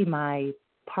see my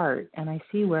part and I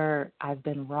see where I've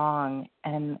been wrong.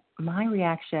 And my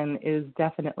reaction is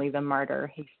definitely the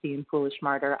martyr, hasty and foolish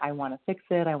martyr. I want to fix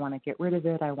it. I want to get rid of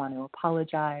it. I want to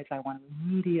apologize. I want to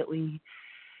immediately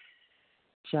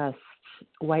just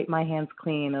wipe my hands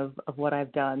clean of what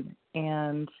I've done.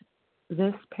 And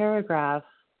this paragraph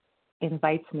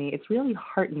invites me, it's really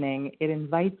heartening. It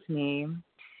invites me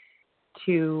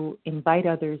to invite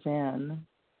others in,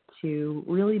 to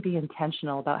really be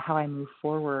intentional about how I move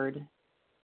forward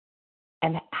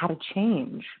and how to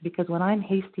change. Because when I'm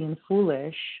hasty and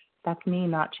foolish, that's me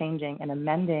not changing, and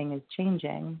amending is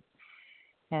changing.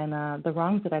 And the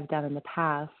wrongs that I've done in the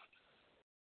past,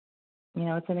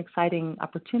 it's an exciting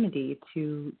opportunity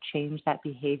to change that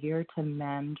behavior, to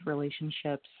mend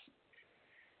relationships,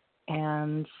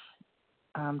 and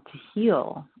to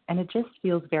heal. And it just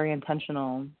feels very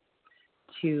intentional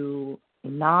to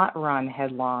not run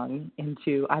headlong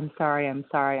into, I'm sorry,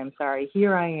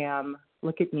 here I am,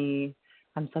 look at me,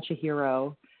 I'm such a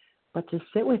hero, but to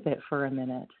sit with it for a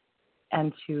minute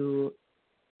and to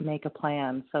make a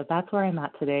plan. So that's where I'm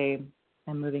at today.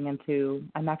 I'm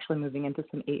actually moving into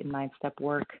some 8 and 9 step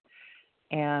work.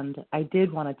 And I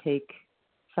did want to take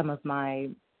some of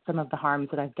the harms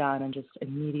that I've done and just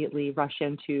immediately rush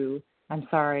into, I'm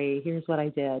sorry, here's what I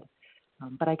did.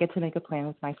 But I get to make a plan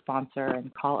with my sponsor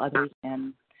and call others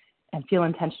in and feel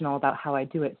intentional about how I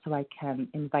do it so I can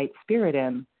invite spirit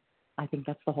in. I think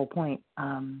that's the whole point.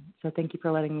 So thank you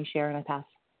for letting me share, and I pass.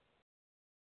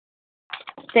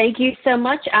 Thank you so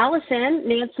much, Allison.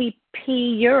 Nancy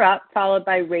P., you're up, followed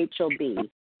by Rachel B.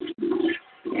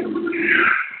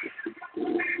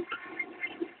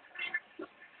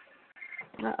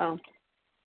 Uh-oh.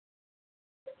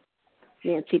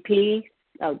 Nancy P.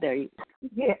 Oh, there you go.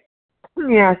 Yeah.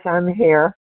 Yes, I'm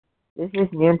here. This is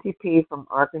Nancy P. from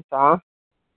Arkansas,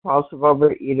 compulsive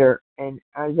overeater. And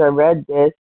as I read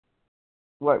this,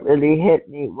 what really hit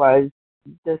me was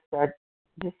the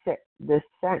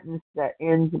sentence that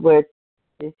ends with,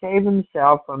 to save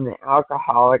himself from the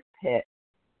alcoholic pit.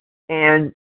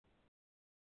 And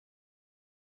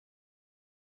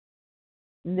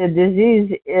the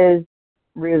disease is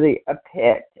really a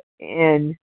pit.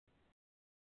 And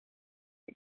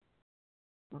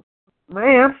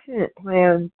my abstinence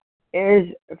plan is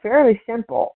fairly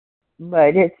simple,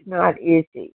 but it's not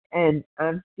easy. And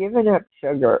I've given up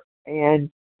sugar, and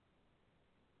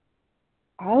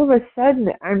all of a sudden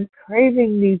I'm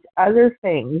craving these other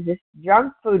things, this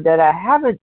junk food that I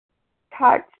haven't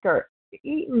touched or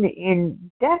eaten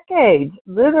in decades,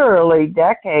 literally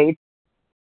decades.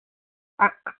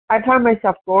 I find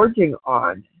myself gorging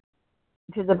on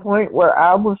to the point where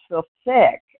I almost feel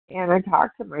sick. And I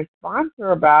talked to my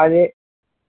sponsor about it,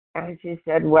 and she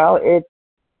said, well, it's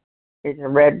a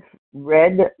red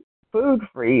food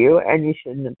for you, and you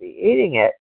shouldn't be eating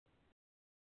it.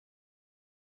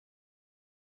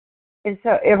 And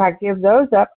so if I give those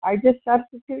up, I just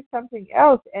substitute something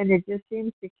else, and it just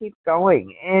seems to keep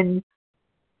going. And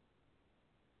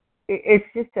it's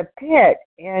just a pit.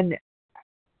 And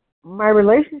my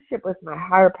relationship with my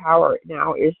higher power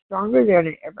now is stronger than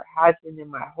it ever has been in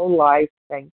my whole life,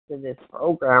 thanks to this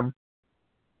program.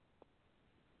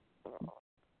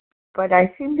 But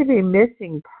I seem to be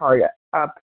missing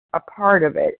a part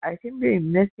of it. I seem to be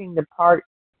missing the part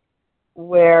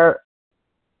where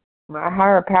my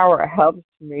higher power helps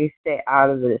me stay out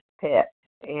of this pit.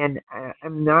 And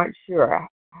I'm not sure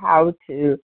how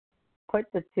to put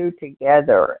the two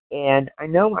together. And I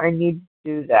know I need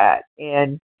to do that.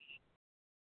 And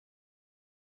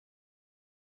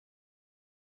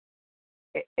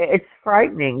it's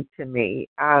frightening to me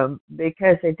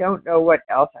because I don't know what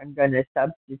else I'm going to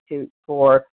substitute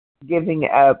for giving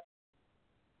up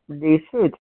these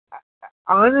foods.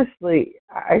 Honestly,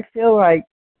 I feel like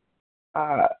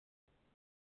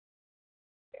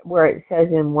where it says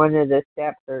in one of the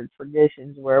steps or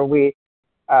traditions where we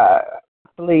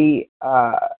flee,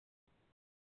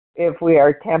 if we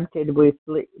are tempted, we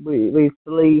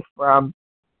flee from.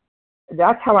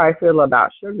 That's how I feel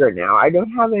about sugar now. I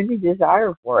don't have any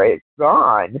desire for it. It's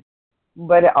gone.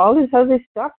 But all this other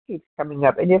stuff keeps coming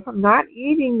up. And if I'm not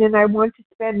eating, then I want to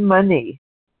spend money.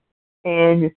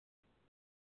 And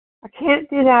I can't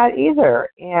do that either.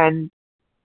 And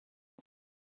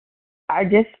I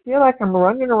just feel like I'm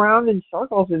running around in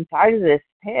circles inside of this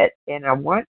pit, and I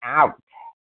want out.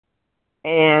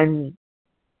 And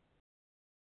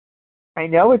I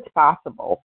know it's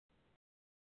possible.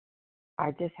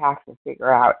 I just have to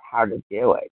figure out how to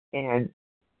do it. And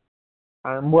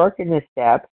I'm working the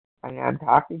steps, and I'm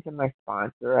talking to my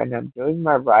sponsor, and I'm doing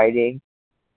my writing,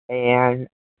 and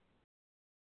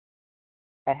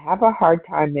I have a hard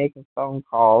time making phone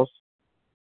calls.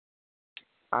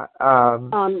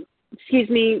 Excuse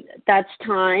me, that's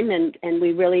time, and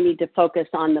we really need to focus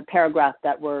on the paragraph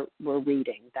that we're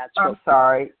reading. That's I'm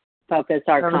sorry. Focus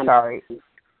our I'm sorry.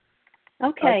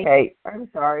 Okay. Okay, I'm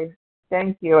sorry.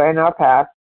 Thank you, and I'll pass.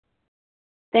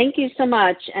 Thank you so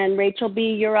much. And Rachel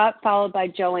B., you're up, followed by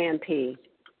Joanne P.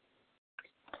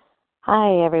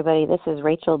 Hi, everybody. This is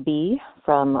Rachel B.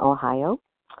 from Ohio.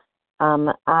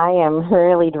 I am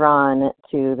really drawn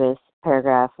to this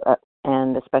paragraph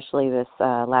and especially this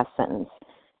last sentence.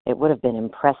 It would have been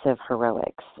impressive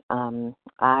heroics.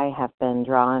 I have been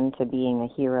drawn to being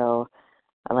a hero.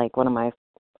 Like one of my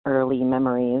early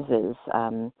memories is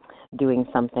doing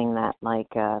something that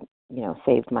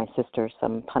saved my sister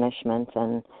some punishment,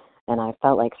 and I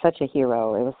felt like such a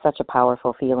hero. It was such a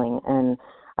powerful feeling, and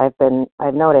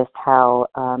I've noticed how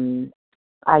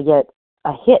I get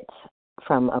a hit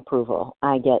from approval.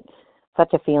 I get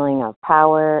such a feeling of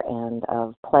power and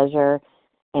of pleasure,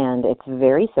 and it's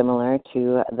very similar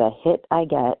to the hit I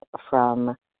get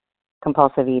from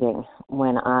compulsive eating.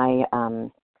 When I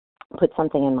put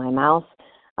something in my mouth,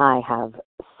 I have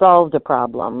solved a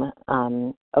problem.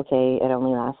 Okay, it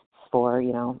only lasts for,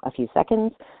 a few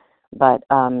seconds, but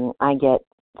I get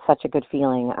such a good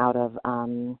feeling out of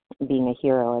being a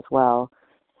hero as well.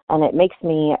 And it makes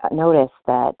me notice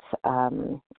that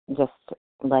just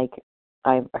like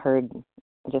I've heard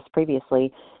just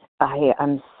previously,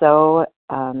 I'm so,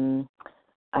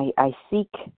 I seek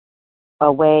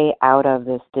a way out of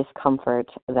this discomfort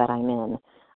that I'm in.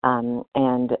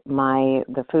 And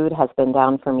the food has been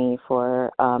down for me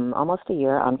for almost a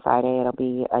year. On Friday, it'll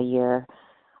be a year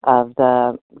of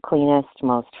the cleanest,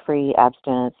 most free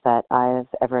abstinence that I've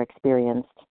ever experienced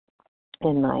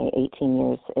in my 18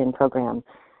 years in program.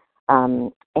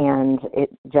 And it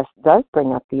just does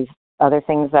bring up these other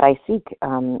things that I seek,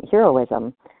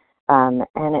 heroism. And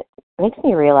it makes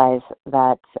me realize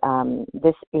that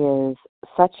this is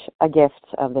such a gift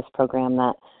of this program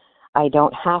that I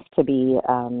don't have to be,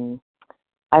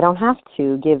 I don't have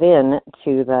to give in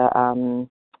to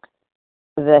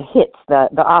the hits,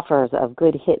 the offers of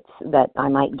good hits that I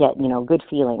might get, good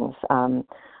feelings.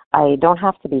 I don't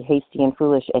have to be hasty and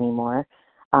foolish anymore,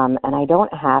 and I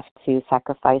don't have to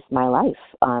sacrifice my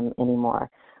life anymore.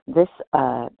 This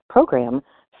program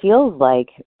feels like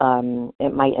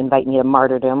it might invite me to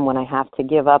martyrdom when I have to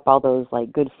give up all those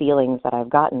good feelings that I've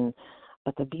gotten.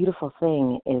 But the beautiful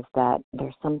thing is that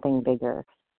there's something bigger.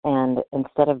 And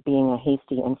instead of being a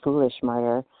hasty and foolish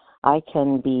martyr, I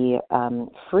can be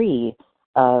free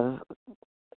of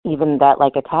even that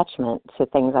attachment to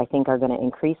things I think are going to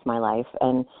increase my life,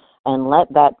 and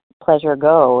let that pleasure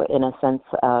go in a sense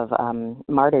of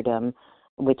martyrdom,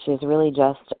 which is really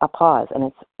just a pause.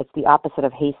 And it's the opposite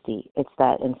of hasty. It's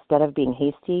that instead of being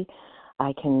hasty,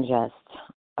 I can just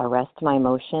arrest my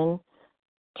emotion,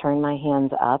 turn my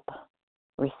hands up,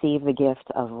 receive the gift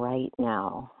of right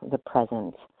now, the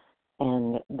present.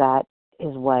 And that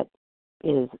is what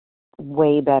is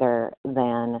way better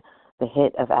than the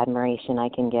hit of admiration I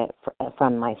can get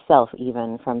from myself,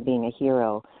 even from being a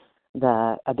hero,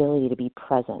 the ability to be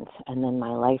present. And then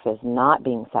my life is not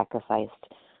being sacrificed.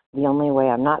 The only way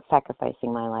I'm not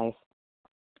sacrificing my life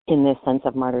in this sense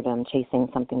of martyrdom, chasing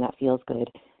something that feels good,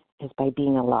 is by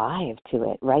being alive to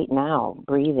it right now,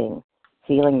 breathing,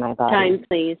 feeling my body. Time,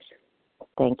 please.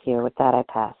 Thank you. With that, I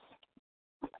pass.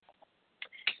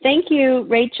 Thank you,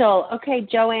 Rachel. Okay,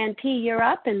 Joanne P., you're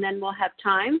up, and then we'll have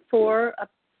time for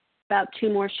about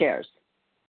 2 more shares,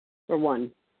 or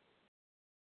 1.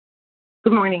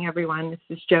 Good morning, everyone. This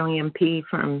is Joanne P.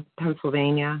 from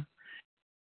Pennsylvania.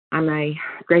 I'm a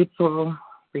grateful,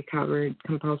 recovered,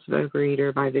 compulsive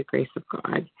overeater by the grace of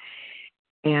God,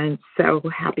 and so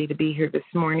happy to be here this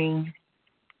morning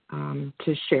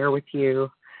to share with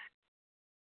you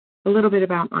a little bit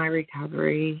about my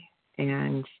recovery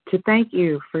and to thank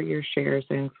you for your shares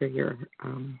and for your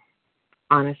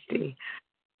honesty.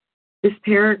 This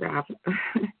paragraph,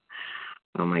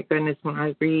 oh my goodness, when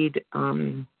I read,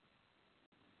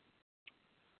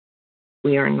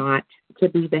 we are not to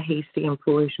be the hasty and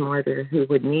foolish martyr who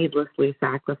would needlessly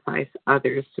sacrifice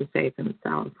others to save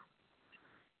himself.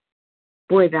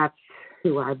 Boy, that's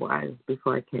who I was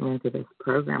before I came into this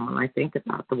program. When I think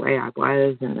about the way I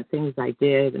was and the things I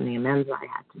did and the amends I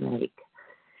had to make,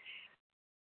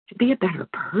 to be a better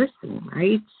person,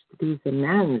 right? These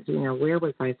amends, where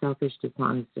was I selfish,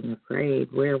 dishonest, and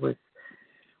afraid?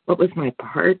 What was my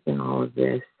part in all of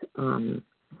this? And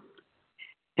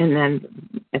then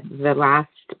the last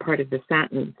part of the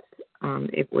sentence,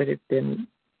 it would have been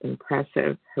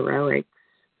impressive, heroics,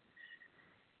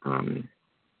 and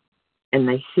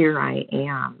the here I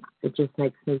am. It just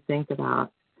makes me think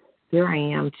about here I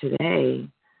am today,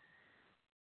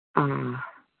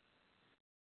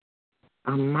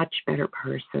 a much better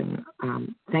person.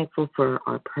 Thankful for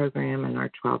our program and our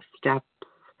 12 steps,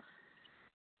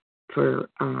 for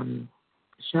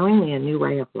showing me a new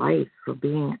way of life, for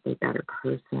being a better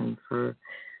person, for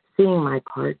seeing my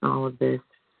part in all of this,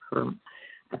 for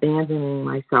abandoning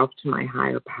myself to my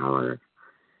higher power.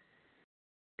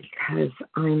 Because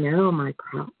I know my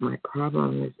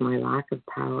problem is my lack of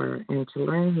power, and to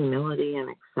learn humility and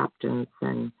acceptance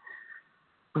and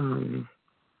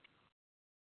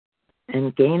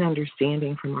gain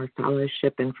understanding from our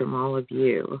fellowship and from all of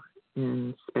you,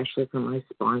 and especially from my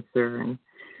sponsor. And,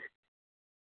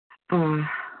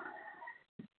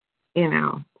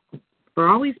 we're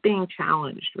always being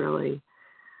challenged, really,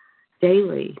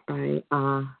 daily by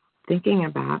thinking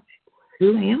about,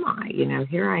 who am I?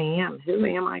 Here I am. Who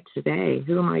am I today?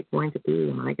 Who am I going to be?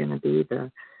 Am I going to be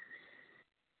the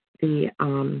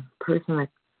person that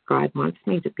God wants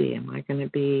me to be? Am I going to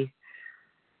be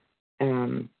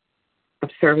of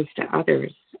service to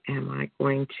others? Am I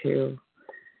going to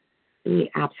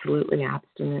be absolutely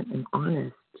abstinent and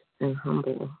honest and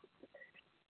humble?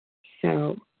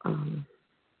 So,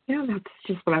 that's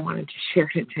just what I wanted to share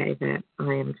today, that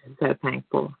I am just so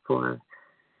thankful for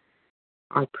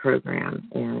our program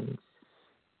and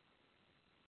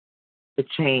the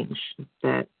change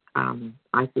that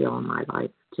I feel in my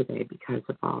life today because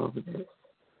of all of this.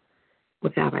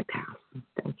 With that, I pass.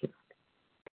 Thank you.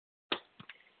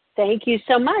 Thank you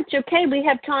so much. Okay, we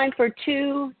have time for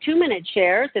two-minute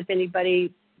shares. If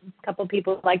anybody, a couple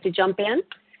people would like to jump in.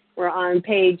 We're on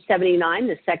page 79,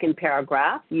 the second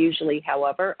paragraph. Usually,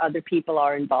 however, other people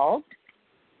are involved.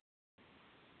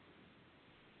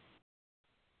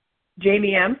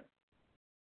 Jamie M.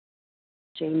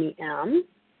 Jamie M.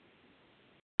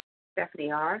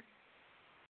 Stephanie R.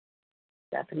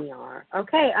 Stephanie R.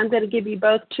 Okay, I'm going to give you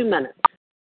both 2 minutes.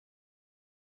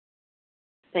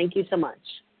 Thank you so much.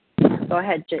 Go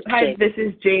ahead, Hi, this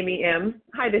is Jamie M.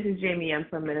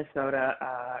 From Minnesota.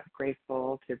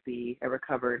 Grateful to be a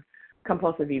recovered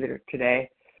compulsive eater today.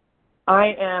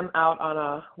 I am out on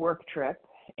a work trip,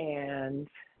 and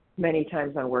many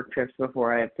times on work trips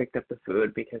before I have picked up the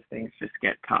food because things just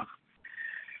get tough.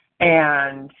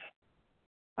 And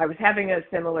I was having a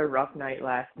similar rough night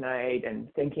last night and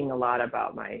thinking a lot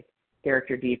about my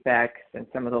character defects and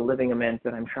some of the living amends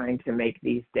that I'm trying to make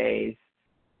these days.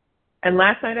 And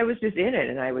last night I was just in it,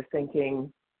 and I was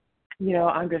thinking,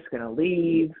 I'm just going to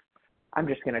leave. I'm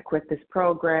just going to quit this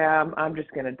program. I'm just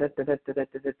going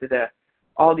to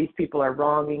all these people are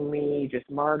wronging me, just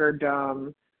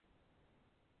martyrdom.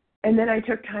 And then I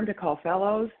took time to call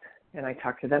fellows, and I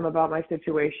talked to them about my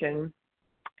situation.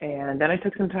 And then I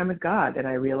took some time with God, and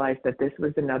I realized that this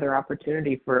was another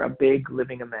opportunity for a big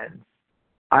living amends.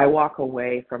 I walk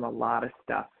away from a lot of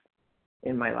stuff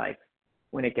in my life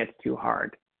when it gets too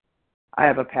hard. I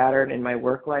have a pattern in my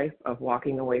work life of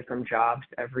walking away from jobs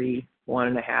every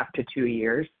 1.5 to 2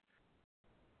 years.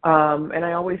 And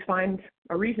I always find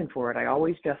a reason for it. I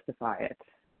always justify it.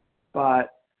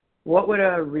 But what would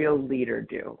a real leader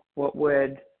do? What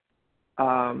would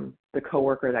the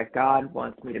coworker that God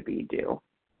wants me to be do?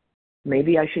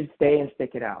 Maybe I should stay and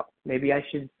stick it out. Maybe I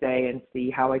should stay and see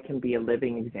how I can be a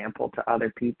living example to other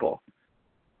people.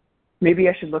 Maybe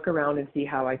I should look around and see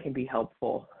how I can be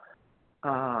helpful.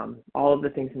 All of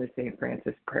the things in the St.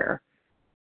 Francis prayer.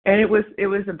 And it was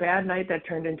a bad night that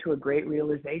turned into a great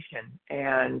realization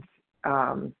and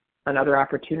another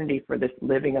opportunity for this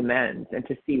living amends and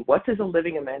to see, what does a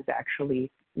living amends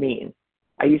actually mean?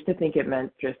 I used to think it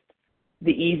meant just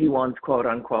the easy ones, quote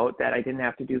unquote, that I didn't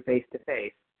have to do face to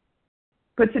face.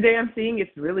 But today I'm seeing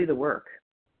it's really the work.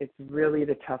 It's really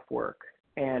the tough work.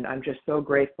 And I'm just so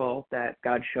grateful that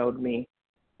God showed me,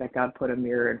 that God put a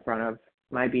mirror in front of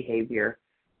my behavior,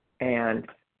 and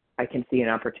I can see an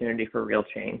opportunity for real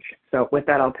change. So with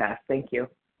that, I'll pass. Thank you.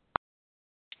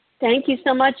 Thank you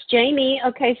so much, Jamie.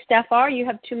 Okay, Steph R., you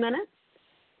have 2 minutes.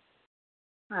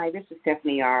 Hi, this is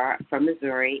Stephanie R. from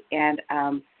Missouri, and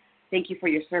thank you for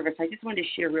your service. I just wanted to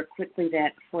share real quickly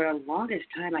that for the longest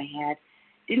time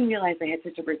didn't realize I had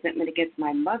such a resentment against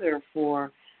my mother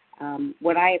for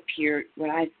what I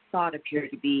thought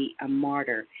appeared to be a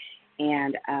martyr,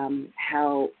 and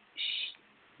how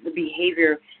the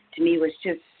behavior to me was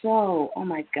just so, oh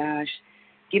my gosh,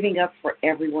 giving up for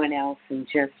everyone else and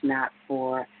just not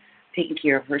for taking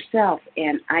care of herself.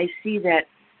 And I see that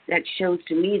shows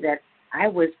to me that I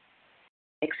was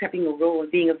accepting the role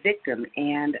of being a victim.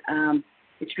 And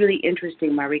it's really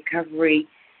interesting. My recovery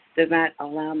does not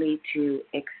allow me to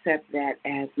accept that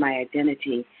as my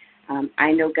identity.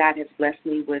 I know God has blessed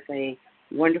me with a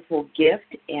wonderful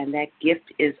gift, and that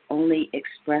gift is only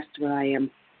expressed when I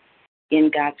am in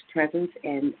God's presence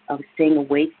and of staying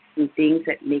away from things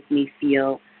that make me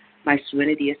feel my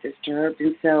serenity is disturbed.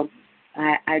 And so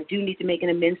I do need to make an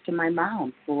amends to my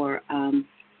mom for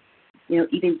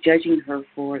even judging her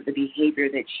for the behavior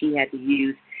that she had to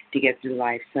use to get through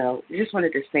life. So I just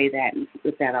wanted to say that, and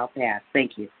with that, I'll pass.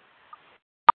 Thank you.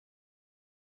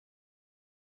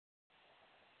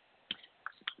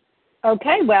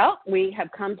 Okay, well, we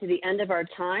have come to the end of our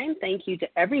time. Thank you to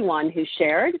everyone who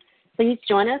shared. Please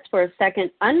join us for a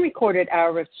second unrecorded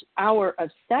hour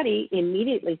of study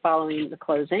immediately following the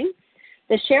closing.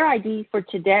 The share ID for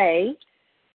today,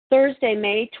 Thursday,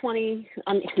 May 20th,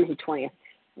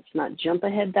 let's not jump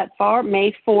ahead that far,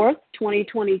 May 4th,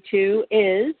 2022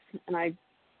 is, and I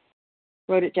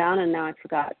wrote it down and now I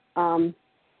forgot,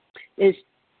 is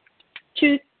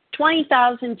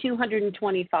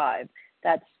 20,225.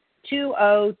 That's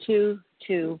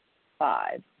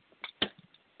 20225.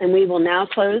 And we will now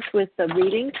close with the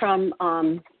reading from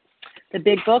the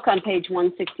Big Book on page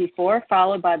 164,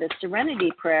 followed by the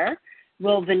Serenity Prayer.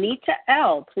 Will Vanita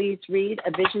L. please read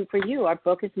A Vision for You? Our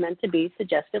book is meant to be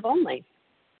suggestive only.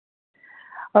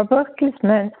 Our book is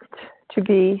meant to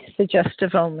be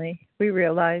suggestive only. We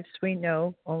realize we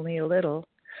know only a little.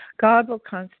 God will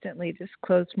constantly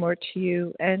disclose more to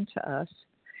you and to us.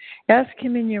 Ask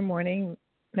Him in your morning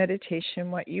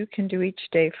meditation what you can do each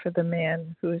day for the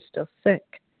man who is still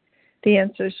sick. The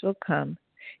answers will come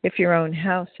if your own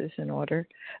house is in order,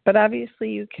 but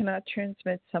obviously you cannot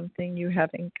transmit something you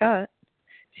haven't got.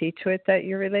 See to it that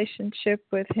your relationship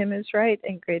with Him is right,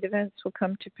 and great events will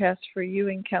come to pass for you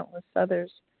and countless others.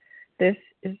 This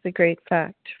is the great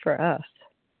fact for us.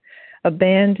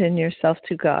 Abandon yourself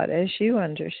to God as you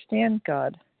understand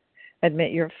God.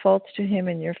 Admit your faults to Him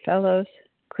and your fellows.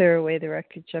 Clear away the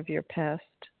wreckage of your past.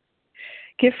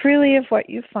 Give freely of what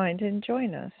you find and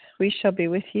join us. We shall be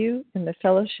with you in the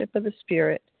fellowship of the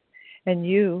Spirit, and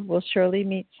you will surely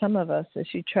meet some of us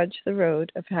as you trudge the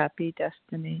road of happy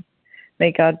destiny.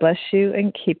 May God bless you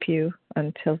and keep you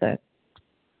until then.